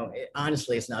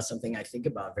 honestly, it's not something I think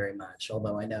about very much,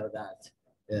 although I know that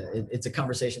it's a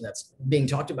conversation that's being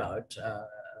talked about,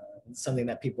 something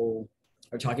that people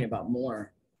are talking about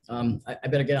more. I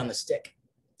better get on the stick.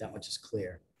 That much is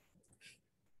clear.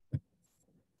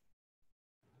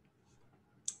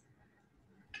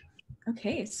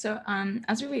 Okay, so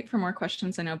as we wait for more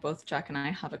questions, I know both Jack and I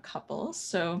have a couple,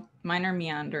 so mine are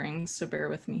meandering, so bear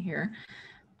with me here.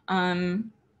 I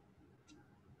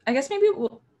guess maybe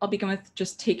I'll begin with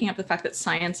just taking up the fact that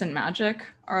science and magic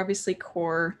are obviously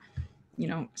core,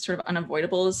 sort of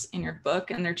unavoidables in your book,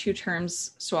 and they're two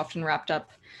terms so often wrapped up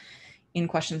in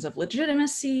questions of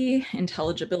legitimacy,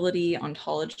 intelligibility,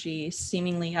 ontology,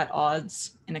 seemingly at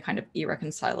odds in a kind of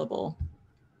irreconcilable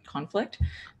conflict,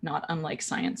 not unlike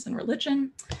science and religion.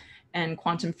 And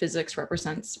quantum physics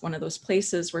represents one of those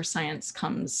places where science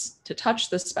comes to touch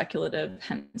the speculative.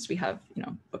 Hence, we have,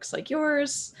 books like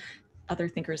yours, other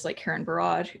thinkers like Karen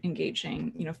Barad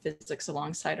engaging, physics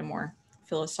alongside a more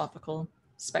philosophical,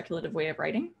 speculative way of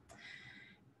writing.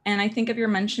 And I think of your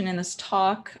mention in this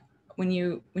talk when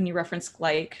you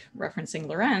referencing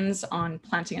Lorenz on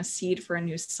planting a seed for a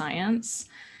new science,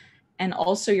 and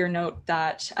also your note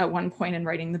that at one point in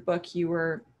writing the book,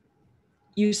 you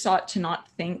sought to not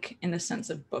think in the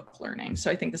sense of book learning. So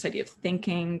I think this idea of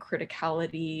thinking,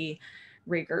 criticality,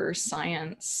 rigor,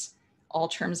 science, all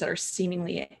terms that are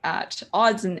seemingly at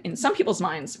odds in some people's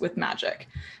minds with magic.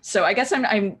 So I guess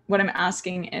what I'm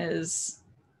asking is,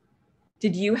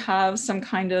 did you have some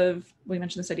kind of, we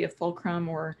mentioned this idea of fulcrum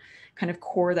or kind of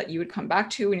core that you would come back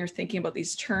to when you're thinking about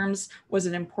these terms? Was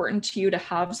it important to you to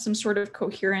have some sort of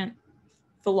coherent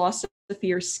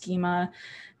philosophy or schema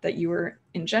that you were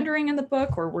engendering in the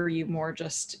book, or were you more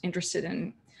just interested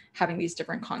in having these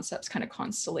different concepts kind of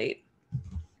constellate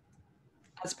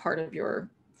as part of your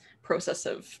process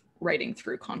of writing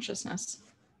through consciousness?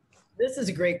 This is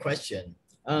a great question.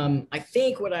 I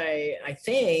think what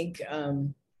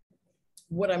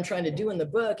I'm trying to do in the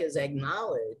book is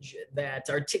acknowledge that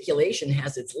articulation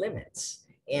has its limits.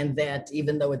 And that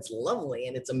even though it's lovely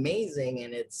and it's amazing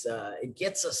and it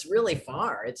gets us really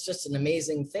far, it's just an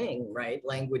amazing thing, right?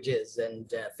 Language is and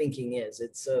thinking is.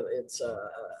 It's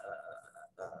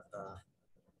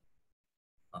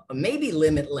maybe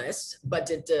limitless,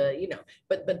 but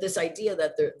but this idea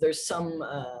that there's some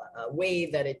way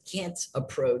that it can't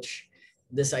approach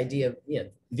this idea of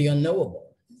the unknowable.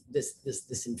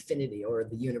 This infinity or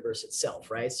the universe itself,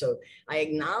 right? So I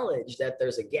acknowledge that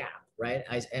there's a gap, right?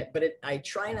 I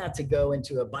try not to go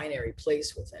into a binary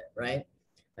place with it, right?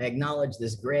 I acknowledge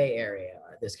this gray area,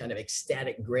 this kind of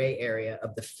ecstatic gray area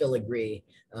of the filigree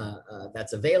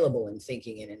that's available in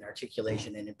thinking and in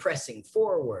articulation and in pressing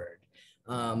forward.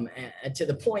 And to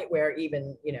the point where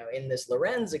even in this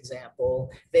Lorenz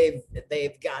example, they've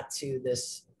got to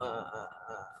this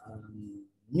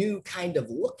new kind of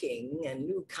looking and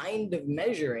new kind of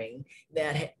measuring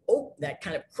that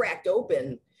kind of cracked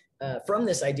open from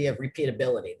this idea of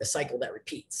repeatability, the cycle that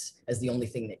repeats as the only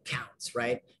thing that counts,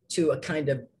 right? To a kind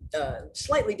of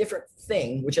slightly different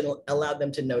thing, which allowed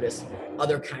them to notice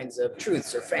other kinds of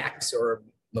truths or facts or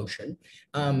motion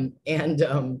or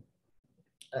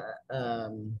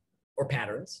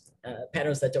patterns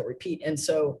that don't repeat. And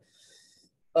so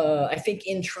I think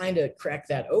in trying to crack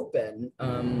that open,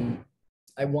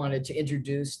 I wanted to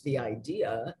introduce the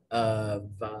idea of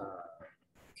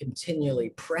continually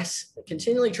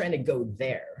trying to go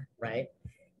there, right?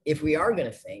 If we are going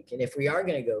to think, and if we are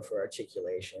going to go for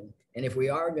articulation, and if we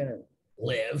are going to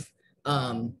live,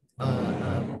 how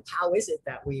is it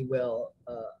that we will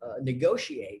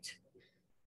negotiate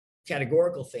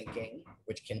categorical thinking,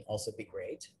 which can also be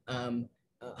great?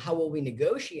 How will we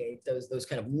negotiate those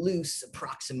kind of loose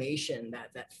approximation,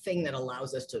 that thing that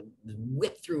allows us to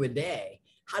whip through a day?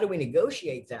 How do we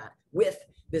negotiate that with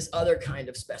this other kind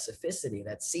of specificity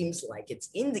that seems like it's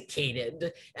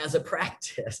indicated as a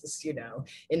practice,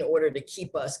 in order to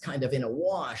keep us kind of in a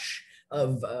wash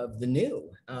of the new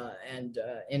and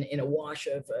in a wash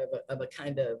of a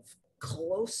kind of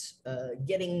close,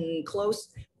 getting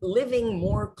close, living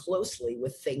more closely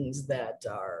with things that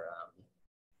are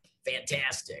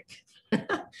fantastic.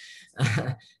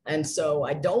 And so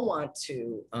I don't want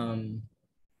to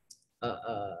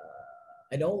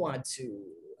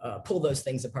pull those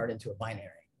things apart into a binary.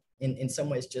 In some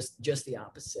ways, just the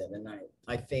opposite. And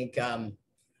I think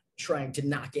trying to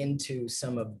knock into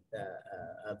some of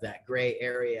that gray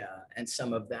area and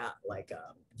some of that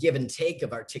give and take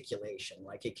of articulation,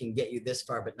 like it can get you this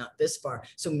far, but not this far.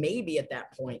 So maybe at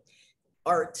that point,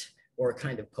 art or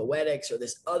kind of poetics or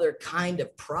this other kind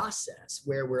of process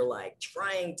where we're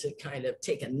trying to kind of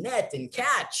take a net and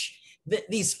catch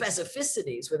these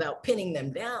specificities without pinning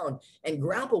them down and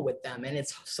grapple with them. And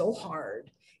it's so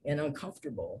hard and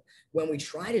uncomfortable. When we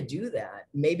try to do that,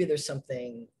 maybe there's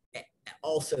something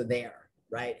also there,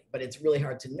 right? But it's really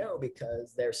hard to know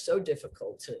because they're so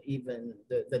difficult to even,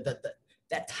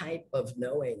 that type of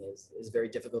knowing is very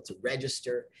difficult to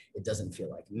register. It doesn't feel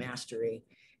like mastery.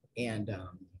 and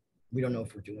we don't know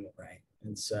if we're doing it right.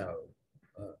 And so,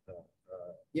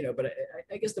 you know, but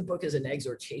I guess the book is an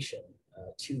exhortation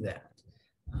to that,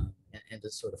 and a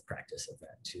sort of practice of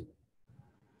that too.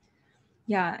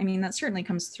 Yeah, I mean, that certainly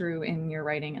comes through in your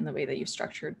writing and the way that you've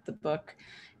structured the book.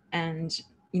 And,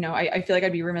 you know, I feel like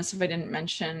I'd be remiss if I didn't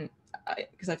mention,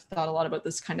 because I've thought a lot about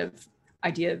this kind of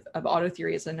idea of auto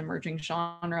theory as an emerging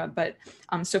genre, but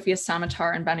Sofia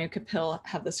Samatar and Banu Kapil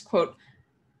have this quote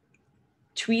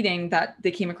tweeting that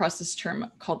they came across this term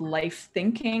called life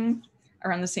thinking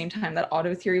around the same time that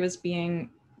auto theory was being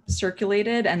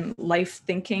circulated, and life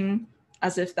thinking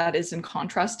as if that is in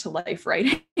contrast to life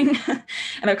writing. And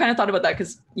I've kind of thought about that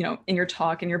because, you know, in your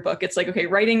talk, in your book, it's like, okay,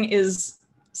 writing is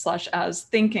 / as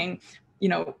thinking, you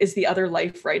know, is the other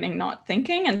life writing not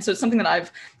thinking? And so it's something that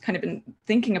I've kind of been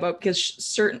thinking about, because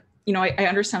certain, you know, I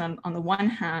understand on the one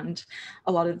hand,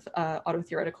 a lot of auto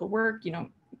theoretical work, you know,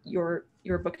 your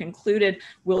book included,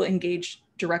 will engage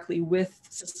directly with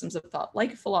systems of thought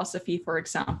like philosophy, for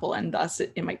example, and thus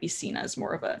it might be seen as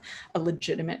more of a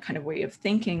legitimate kind of way of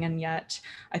thinking. And yet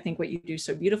I think what you do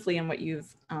so beautifully and what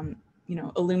you've you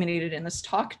know, illuminated in this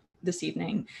talk this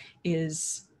evening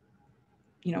is,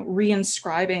 you know,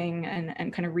 reinscribing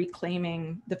and kind of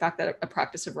reclaiming the fact that a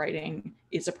practice of writing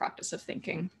is a practice of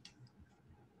thinking.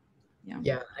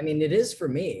 Yeah, I mean, it is for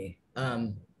me.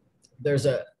 There's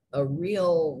a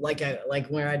real, like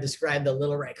where I described the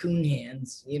little raccoon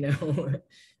hands, you know.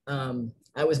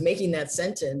 I was making that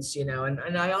sentence, you know,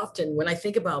 and I often, when I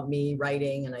think about me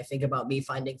writing and I think about me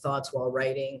finding thoughts while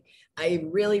writing, I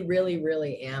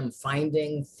really am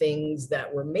finding things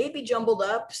that were maybe jumbled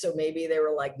up. So maybe they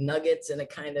were like nuggets in a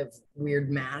kind of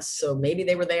weird mass. So maybe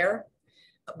they were there,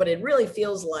 but it really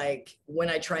feels like when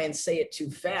I try and say it too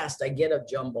fast, I get a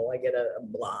jumble, I get a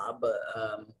blob.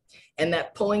 And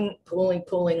that pulling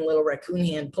little raccoon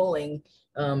hand pulling,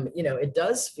 you know, it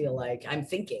does feel like I'm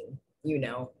thinking, you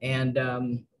know, and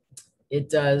it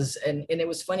does. And it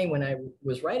was funny when I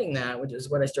was writing that, which is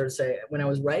what I started to say, when I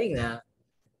was writing that,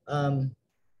 I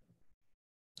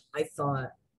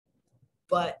thought,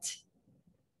 but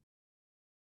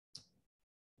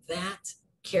that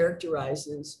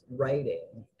characterizes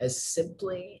writing as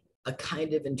simply a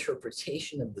kind of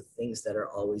interpretation of the things that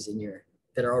are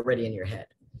already in your head.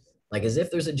 Like as if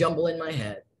there's a jumble in my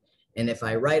head, and if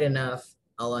I write enough,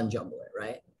 I'll unjumble it,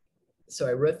 right? So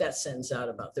I wrote that sentence out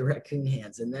about the raccoon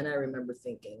hands, and then I remember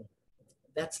thinking,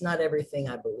 that's not everything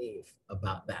I believe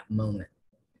about that moment.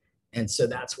 And so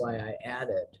that's why I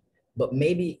added, but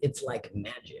maybe it's like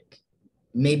magic.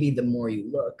 Maybe the more you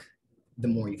look, the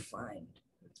more you find.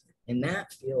 And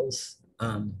that feels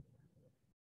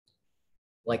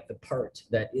like the part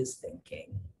that is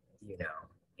thinking, you know,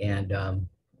 and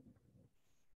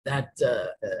that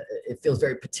it feels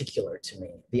very particular to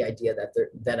me, the idea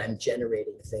that I'm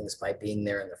generating things by being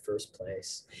there in the first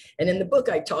place. And in the book,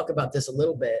 I talk about this a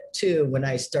little bit too, when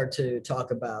I start to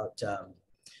talk about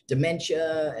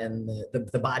dementia and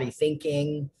the body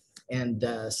thinking, and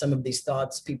some of these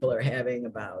thoughts people are having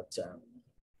about,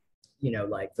 you know,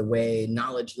 like the way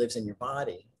knowledge lives in your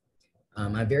body.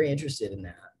 I'm very interested in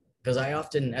that, because I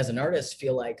often, as an artist,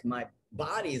 feel like my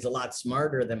body is a lot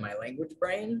smarter than my language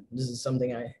brain. This is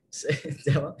something I say.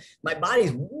 My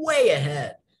body's way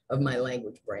ahead of my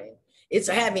language brain. It's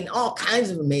having all kinds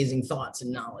of amazing thoughts and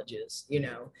knowledges, you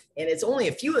know, and it's only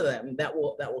a few of them that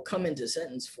will come into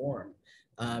sentence form.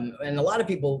 And a lot of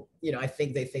people, you know, I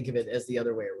think they think of it as the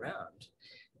other way around.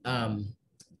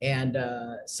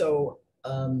 So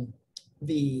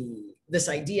this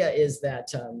idea is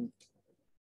that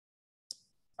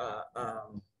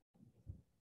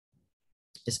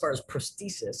as far as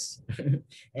prosthesis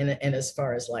and as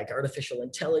far as like artificial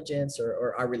intelligence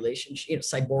or our relationship, you know,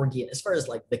 cyborgian, as far as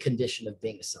like the condition of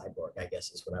being a cyborg, I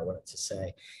guess is what I wanted to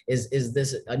say, is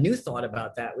this a new thought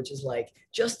about that, which is like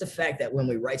just the fact that when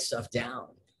we write stuff down,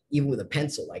 even with a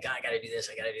pencil, like, oh, I got to do this,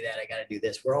 I got to do that, I got to do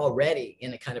this, we're already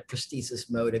in a kind of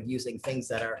prosthesis mode of using things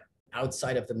that are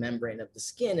outside of the membrane of the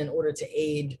skin in order to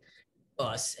aid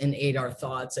us and aid our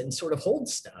thoughts and sort of hold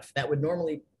stuff that would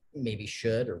normally maybe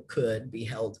should or could be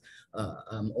held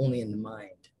only in the mind,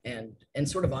 and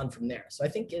sort of on from there. So I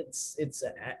think it's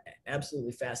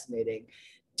absolutely fascinating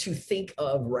to think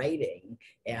of writing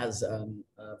as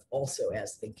also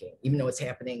as thinking, even though it's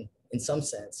happening in some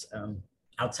sense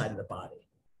outside of the body.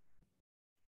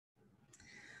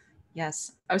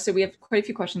 Yes. Oh, so we have quite a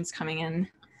few questions coming in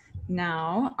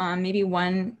now. Maybe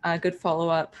one good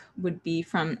follow-up would be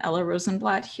from Ella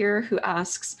Rosenblatt here, who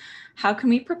asks, how can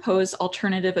we propose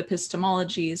alternative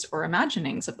epistemologies or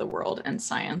imaginings of the world and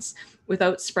science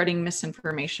without spreading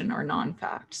misinformation or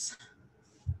non-facts?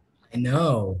 I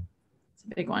know. It's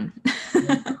a big one.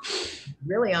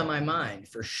 really on my mind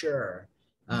for sure.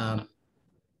 And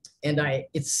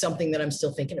it's something that I'm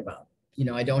still thinking about. You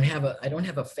know, I don't have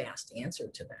a fast answer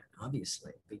to that,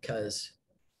 obviously, because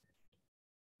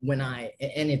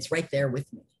and it's right there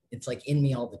with me. It's like in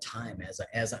me all the time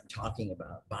as I'm talking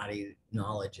about body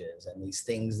knowledges and these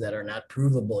things that are not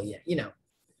provable yet, you know,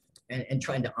 and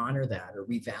trying to honor that or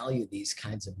revalue these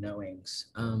kinds of knowings.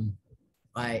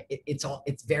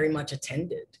 It's very much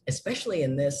attended, especially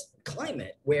in this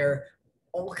climate where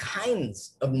all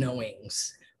kinds of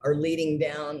knowings are leading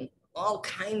down all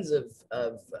kinds of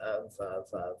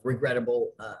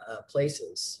regrettable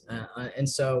places. And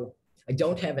so I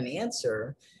don't have an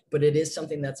answer, but it is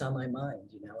something that's on my mind,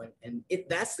 you know, and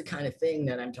that's the kind of thing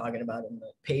that I'm talking about in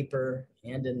the paper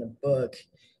and in the book,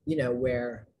 you know,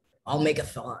 where I'll make a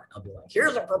thought. I'll be like,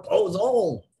 here's a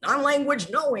proposal, non-language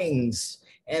knowings.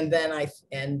 And then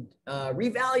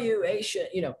revaluation,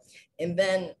 you know, and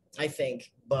then I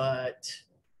think, but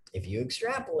if you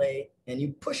extrapolate and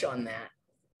you push on that,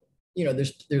 you know,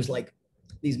 there's like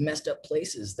these messed up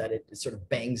places that it sort of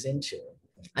bangs into.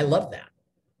 I love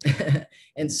that.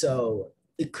 And so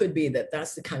it could be that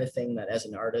that's the kind of thing that as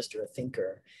an artist or a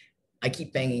thinker, I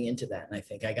keep banging into that. And I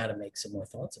think I got to make some more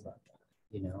thoughts about that.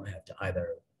 You know, I have to either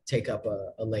take up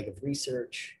a leg of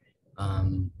research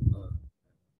and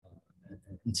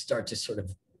start to sort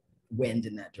of wend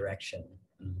in that direction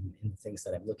in things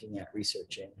that I'm looking at,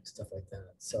 researching, stuff like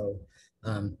that. So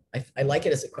I like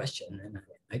it as a question, and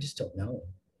I just don't know.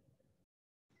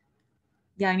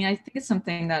 Yeah, I mean, I think it's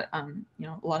something that, you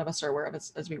know, a lot of us are aware of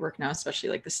as we work now, especially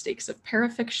like the stakes of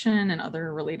parafiction and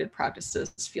other related practices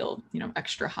feel, you know,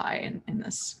 extra high in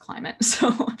this climate.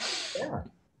 So yeah,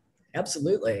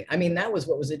 absolutely. I mean, that was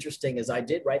what was interesting is I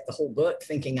did write the whole book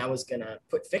thinking I was going to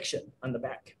put fiction on the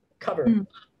back cover. Mm-hmm.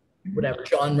 Whatever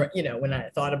genre, you know, when I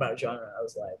thought about genre, I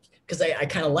was like, because I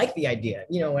kind of like the idea,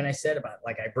 you know, when I said about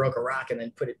like I broke a rock and then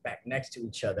put it back next to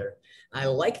each other, I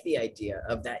like the idea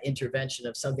of that intervention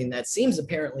of something that seems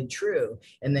apparently true,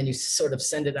 and then you sort of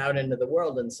send it out into the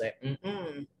world and say,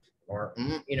 or,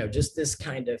 you know, just this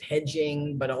kind of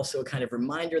hedging, but also a kind of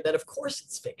reminder that of course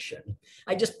it's fiction.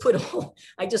 I just put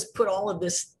all of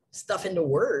this stuff into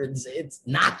words. It's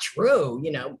not true,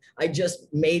 you know, I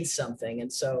just made something.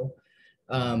 And so,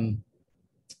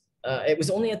 it was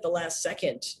only at the last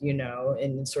second, you know,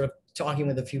 and sort of talking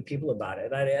with a few people about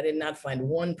it. I did not find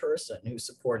one person who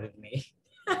supported me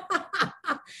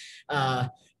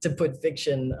to put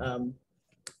fiction.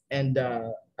 And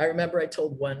I remember I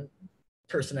told one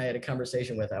person I had a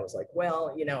conversation with, I was like,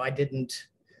 well, you know, I didn't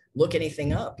look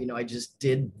anything up, you know, I just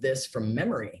did this from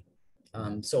memory.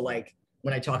 So like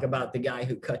when I talk about the guy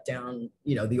who cut down,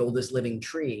 you know, the oldest living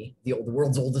tree, the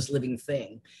world's oldest living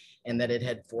thing, and that it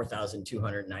had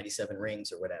 4,297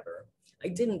 rings or whatever. I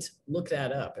didn't look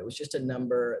that up. It was just a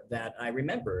number that I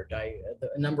remembered, a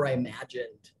number I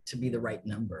imagined to be the right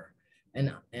number.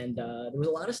 And there was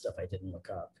a lot of stuff I didn't look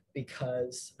up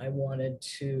because I wanted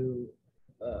to,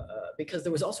 because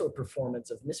there was also a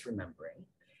performance of misremembering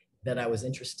that I was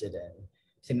interested in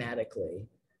thematically,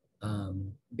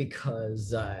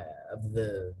 because of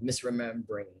the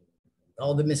misremembering,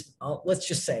 let's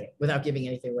just say, without giving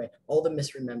anything away, all the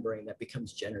misremembering that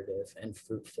becomes generative and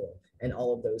fruitful, and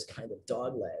all of those kind of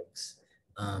dog legs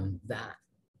that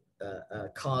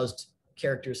caused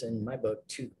characters in my book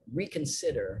to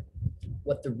reconsider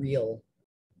what the real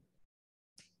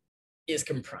is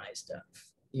comprised of,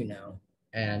 you know,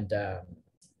 and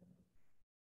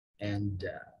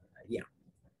yeah.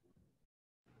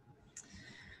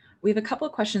 We have a couple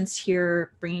of questions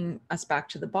here bringing us back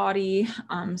to the body.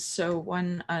 So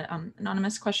one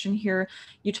anonymous question here,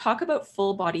 you talk about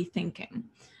full body thinking.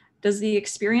 Does the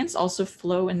experience also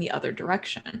flow in the other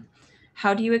direction?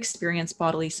 How do you experience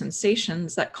bodily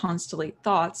sensations that constellate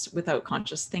thoughts without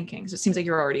conscious thinking? So it seems like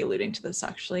you're already alluding to this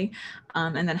actually.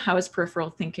 And then how is peripheral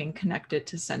thinking connected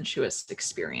to sensuous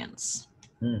experience?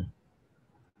 You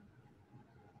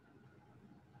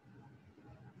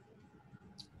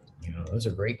know, those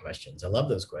are great questions. I love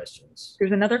those questions.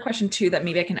 There's another question too that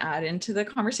maybe I can add into the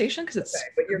conversation because it's. Okay,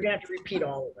 but you're gonna have to repeat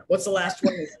all of them. What's the last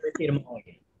one? Repeat them all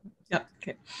again. Yep.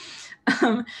 Okay.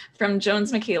 From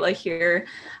Jones Michaela here.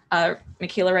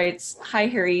 Michaela writes, "Hi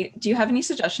Harry, do you have any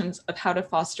suggestions of how to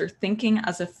foster thinking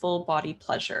as a full body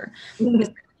pleasure? Is there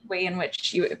any way in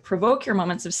which you provoke your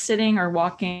moments of sitting or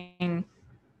walking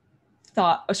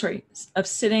of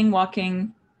sitting,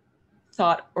 walking,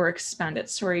 thought, or expand it?"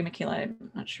 Sorry, Michaela,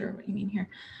 I'm not sure what you mean here.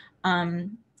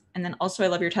 And then also, I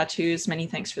love your tattoos. Many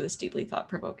thanks for this deeply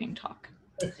thought-provoking talk.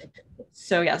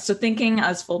 So yeah, so thinking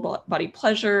as full body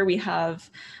pleasure, we have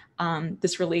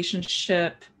this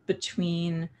relationship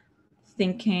between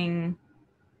thinking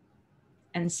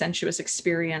and sensuous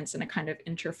experience and a kind of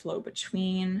interflow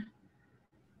between?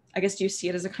 I guess, do you see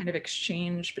it as a kind of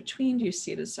exchange between? Do you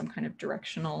see it as some kind of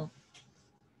directional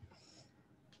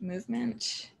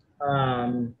movement?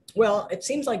 Well, it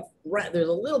seems like there's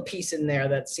a little piece in there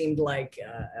that seemed like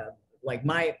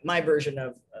my version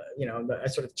of, I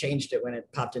sort of changed it when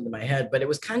it popped into my head, but it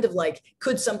was kind of like,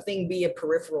 could something be a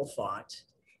peripheral thought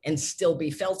and still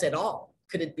be felt at all?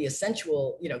 Could it be a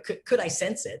sensual, could I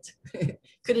sense it?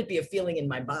 Could it be a feeling in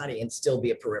my body and still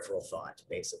be a peripheral thought,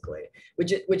 basically?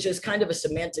 Which is kind of a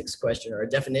semantics question or a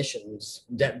definition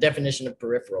of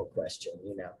peripheral question,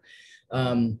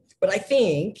 But I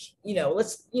think,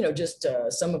 let's, just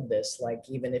some of this, like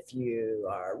even if you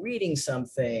are reading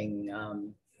something,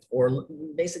 or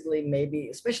basically maybe,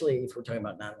 especially if we're talking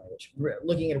about non-language,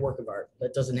 looking at a work of art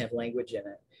that doesn't have language in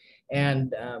it.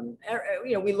 And,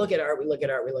 we look at art.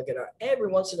 Every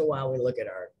once in a while, we look at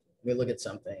art, we look at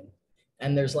something.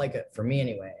 And there's like, for me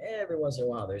anyway, every once in a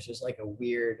while, there's just like a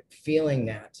weird feeling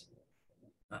that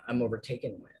I'm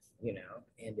overtaken with,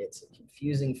 and it's a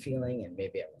confusing feeling, and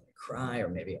maybe I want to cry, or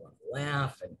maybe I want to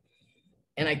laugh.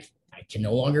 And I can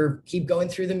no longer keep going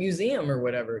through the museum or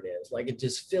whatever it is. Like, it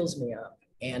just fills me up.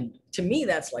 And to me,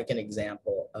 that's like an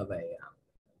example of a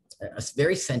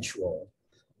very sensual,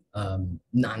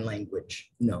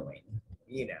 non-language knowing,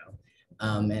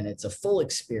 and it's a full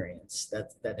experience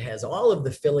that has all of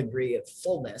the filigree of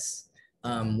fullness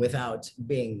without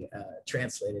being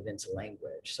translated into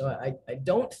language. So I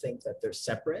don't think that they're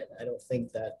separate. I don't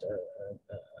think that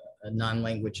a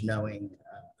non-language knowing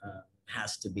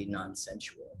has to be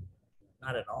non-sensual.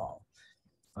 Not at all.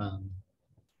 In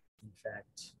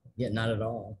fact, yeah, not at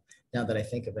all, now that I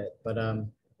think of it. But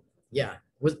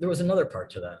there was another part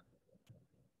to that.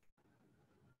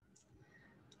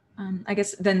 I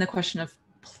guess then the question of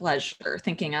pleasure,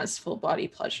 thinking as full body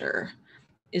pleasure,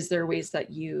 is there ways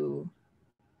that you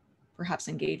perhaps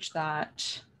engage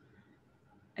that?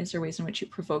 Is there ways in which you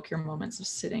provoke your moments of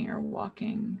sitting or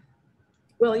walking?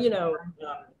 Well,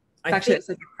 actually, it's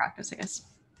like a practice, I guess.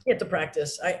 Yeah, it's a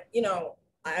practice.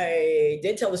 I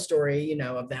did tell the story,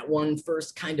 of that one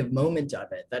first kind of moment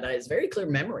of it that is very clear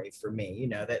memory for me,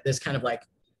 that this kind of like,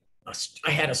 I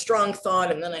had a strong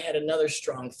thought and then I had another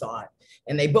strong thought,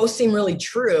 and they both seem really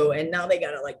true. And now they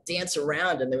got to like dance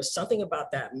around. And there was something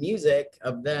about that music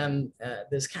of them,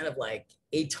 this kind of like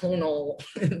atonal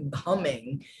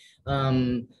humming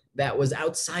that was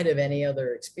outside of any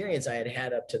other experience I had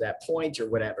had up to that point or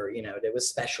whatever, it was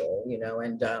special,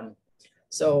 and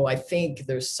so I think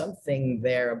there's something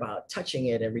there about touching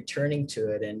it and returning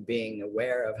to it and being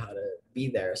aware of how to be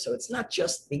there. So it's not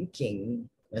just thinking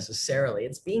necessarily,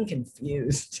 it's being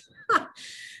confused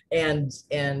and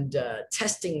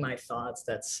testing my thoughts.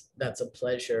 That's a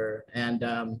pleasure. And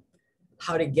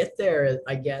how to get there,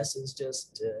 I guess, is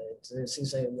just, it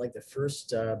seems like the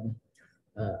first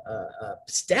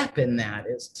step in that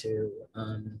is to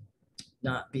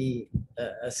not be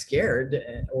scared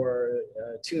or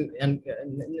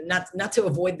not to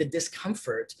avoid the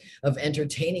discomfort of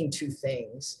entertaining two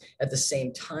things at the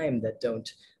same time that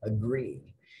don't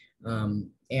agree.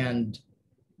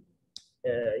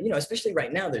 Especially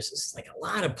right now, there's just like a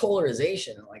lot of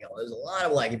polarization, like there's a lot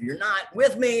of like, if you're not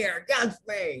with me or against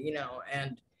me,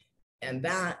 and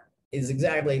that is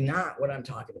exactly not what I'm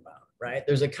talking about, right?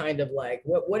 There's a kind of like,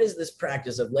 what is this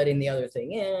practice of letting the other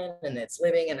thing in, and it's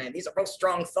living, and these are both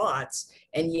strong thoughts,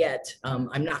 and yet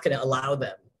I'm not going to allow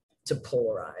them to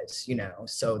polarize,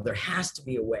 so there has to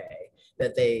be a way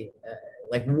that they,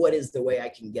 like, what is the way I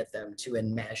can get them to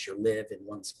enmesh or live in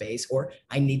one space, or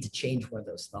I need to change one of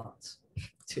those thoughts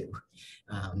too.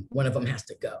 One of them has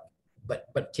to go,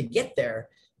 but to get there,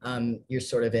 you're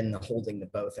sort of in the holding the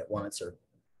both at once, or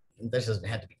this doesn't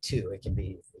have to be two. It can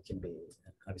be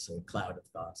obviously a cloud of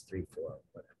thoughts, 3, 4,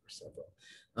 whatever,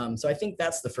 several. So I think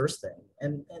that's the first thing,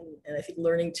 and I think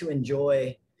learning to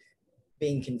enjoy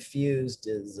being confused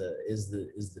is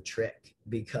the trick,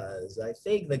 because I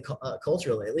think that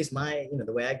culturally, at least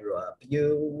the way I grew up,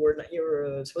 you were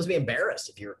supposed to be embarrassed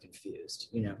if you were confused.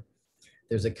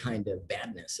 There's a kind of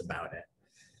badness about it.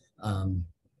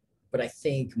 But I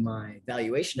think my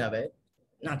valuation of it,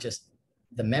 not just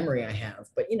the memory I have,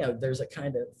 but there's a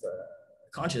kind of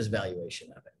conscious valuation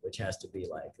of it, which has to be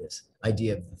like this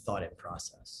idea of the thought in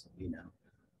process,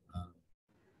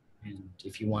 and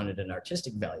if you wanted an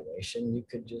artistic valuation, you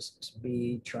could just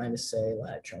be trying to say,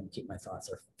 like, trying to keep my thoughts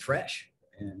fresh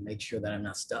and make sure that I'm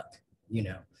not stuck,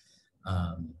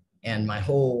 and my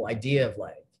whole idea of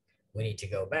like, we need to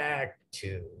go back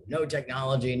to no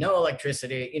technology, no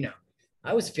electricity,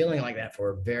 I was feeling like that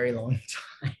for a very long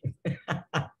time.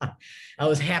 I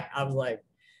was happy. I was like,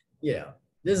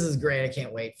 this is great. I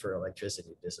can't wait for electricity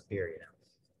to disappear, you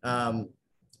know.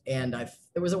 And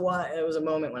there was a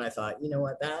moment when I thought, you know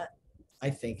what, that I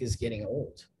think is getting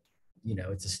old. You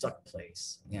know, it's a stuck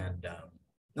place. And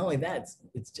not only that,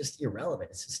 it's just irrelevant.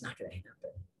 It's just not going to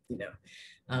happen, you know.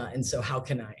 And so how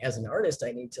can I, as an artist,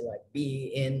 I need to like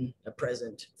be in a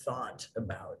present thought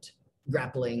about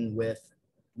grappling with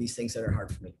these things that are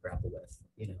hard for me to grapple with,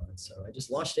 you know. And so I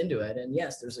just launched into it. And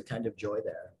yes, there's a kind of joy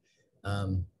there.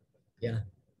 Yeah.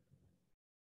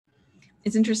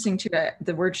 It's interesting too that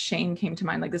the word shame came to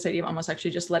mind, like this idea of almost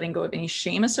actually just letting go of any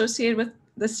shame associated with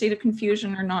the state of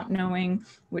confusion or not knowing,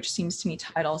 which seems to me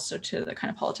tied also to the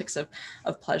kind of politics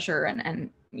of pleasure and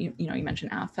you know, you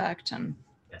mentioned affect and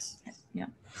yes, yeah.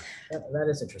 That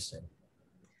is interesting.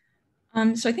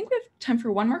 So I think we have time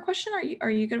for one more question. Are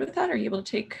you good with that? Are you able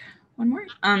to take one more?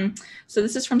 So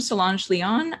this is from Solange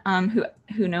Leon,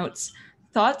 who notes,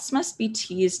 thoughts must be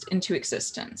teased into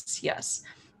existence. Yes,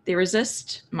 they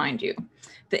resist, mind you.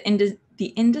 The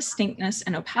indistinctness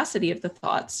and opacity of the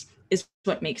thoughts is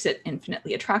what makes it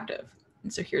infinitely attractive.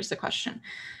 And so here's the question.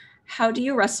 How do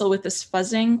you wrestle with this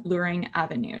fuzzing, luring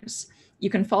avenues? You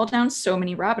can fall down so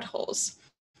many rabbit holes.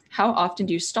 How often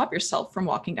do you stop yourself from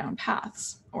walking down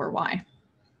paths, or why?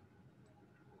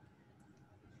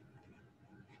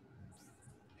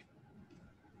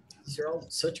 These are all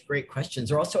such great questions.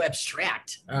 They're also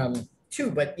abstract too,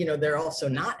 but you know, they're also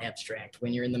not abstract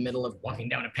when you're in the middle of walking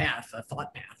down a path, a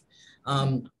thought path.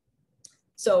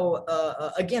 So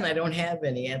again, I don't have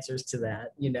any answers to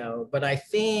that, you know, but I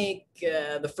think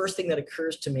the first thing that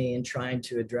occurs to me in trying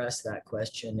to address that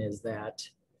question is that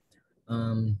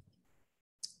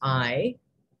I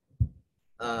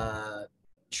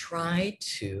try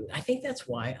to, I think that's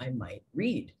why I might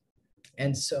read.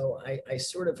 And so I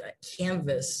sort of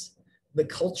canvas the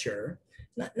culture,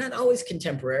 not always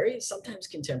contemporary, sometimes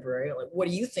contemporary, like, what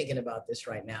are you thinking about this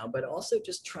right now? But also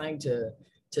just trying to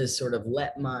sort of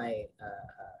let my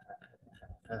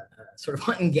sort of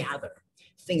hunt and gather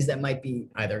things that might be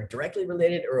either directly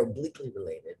related or obliquely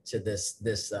related to this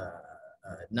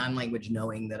non-language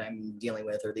knowing that I'm dealing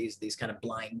with, or these kind of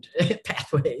blind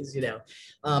pathways, you know.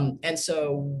 And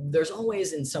so there's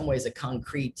always in some ways a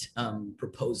concrete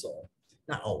proposal,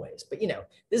 not always, but you know,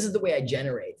 this is the way I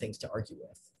generate things to argue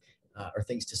with, or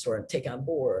things to sort of take on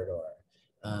board, or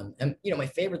and you know, my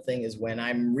favorite thing is when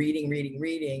I'm reading,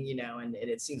 you know, and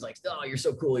it seems like, oh, you're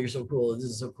so cool, this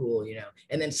is so cool, you know,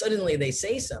 and then suddenly they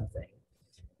say something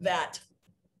that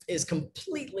is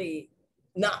completely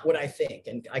not what I think,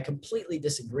 and I completely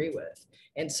disagree with.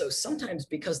 And so sometimes,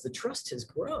 because the trust has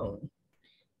grown,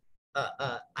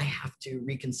 I have to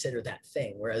reconsider that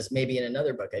thing. Whereas maybe in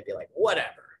another book, I'd be like,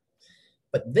 whatever.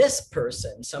 But this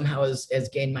person somehow has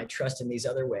gained my trust in these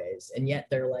other ways. And yet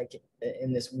they're like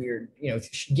in this weird, you know,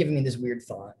 giving me this weird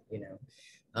thought, you know.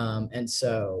 And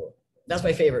so that's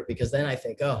my favorite, because then I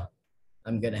think, oh,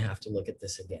 I'm going to have to look at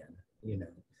this again, you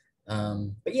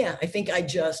know. But yeah, I think I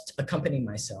just accompany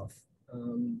myself.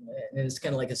 And it's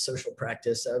kind of like a social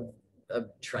practice of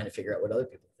trying to figure out what other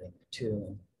people think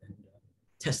too, and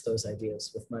test those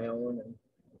ideas with my own. And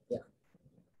yeah.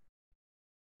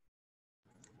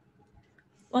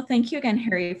 Well, thank you again,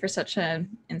 Harry, for such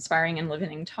an inspiring and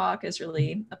living talk. It's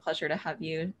really a pleasure to have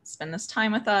you spend this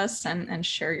time with us and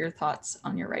share your thoughts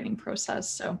on your writing process.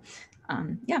 So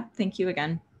yeah, thank you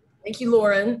again. Thank you,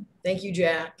 Lauren. Thank you,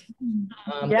 Jack.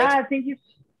 Yeah, thank you.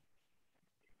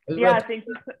 Yeah, thank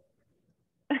you.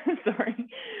 Sorry.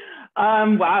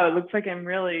 Wow, it looks like I'm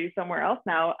really somewhere else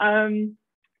now.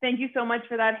 Thank you so much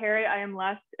for that, Harry. I am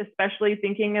left especially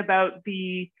thinking about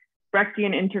the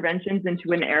Brechtian interventions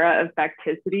into an era of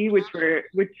facticity, which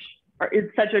is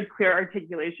such a clear,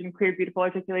 beautiful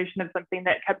articulation of something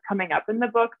that kept coming up in the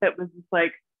book that was just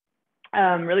like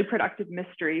really productive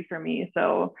mystery for me.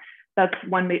 So that's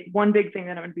one big thing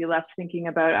that I'm going to be left thinking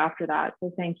about after that.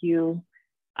 So thank you.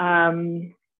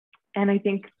 And I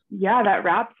think, yeah, that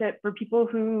wraps it for people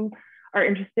who are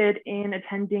interested in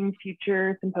attending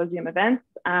future symposium events.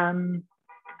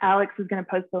 Alex is going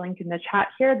to post the link in the chat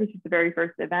here. This is the very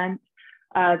first event.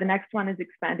 The next one is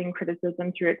Expanding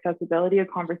Criticism Through Accessibility, a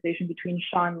conversation between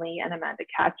Sean Lee and Amanda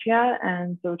Katia.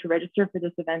 And so to register for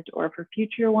this event or for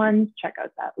future ones, check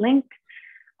out that link.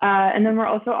 And then we're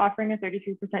also offering a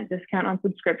 33% discount on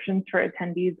subscriptions for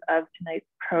attendees of tonight's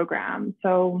program.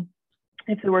 So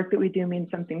if the work that we do means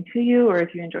something to you, or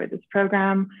if you enjoyed this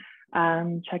program,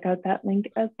 check out that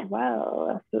link as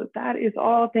well. So that is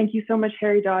all. Thank you so much,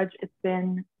 Harry Dodge. It's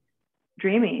been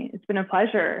dreamy. It's been a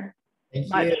pleasure.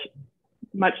 Thank you.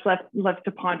 Much left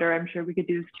to ponder. I'm sure we could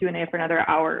do this Q&A for another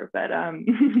hour, but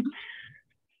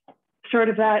short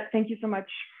of that, thank you so much.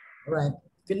 All right.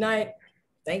 Good night.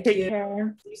 Thanks. Thank Take you.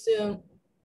 care. See you soon.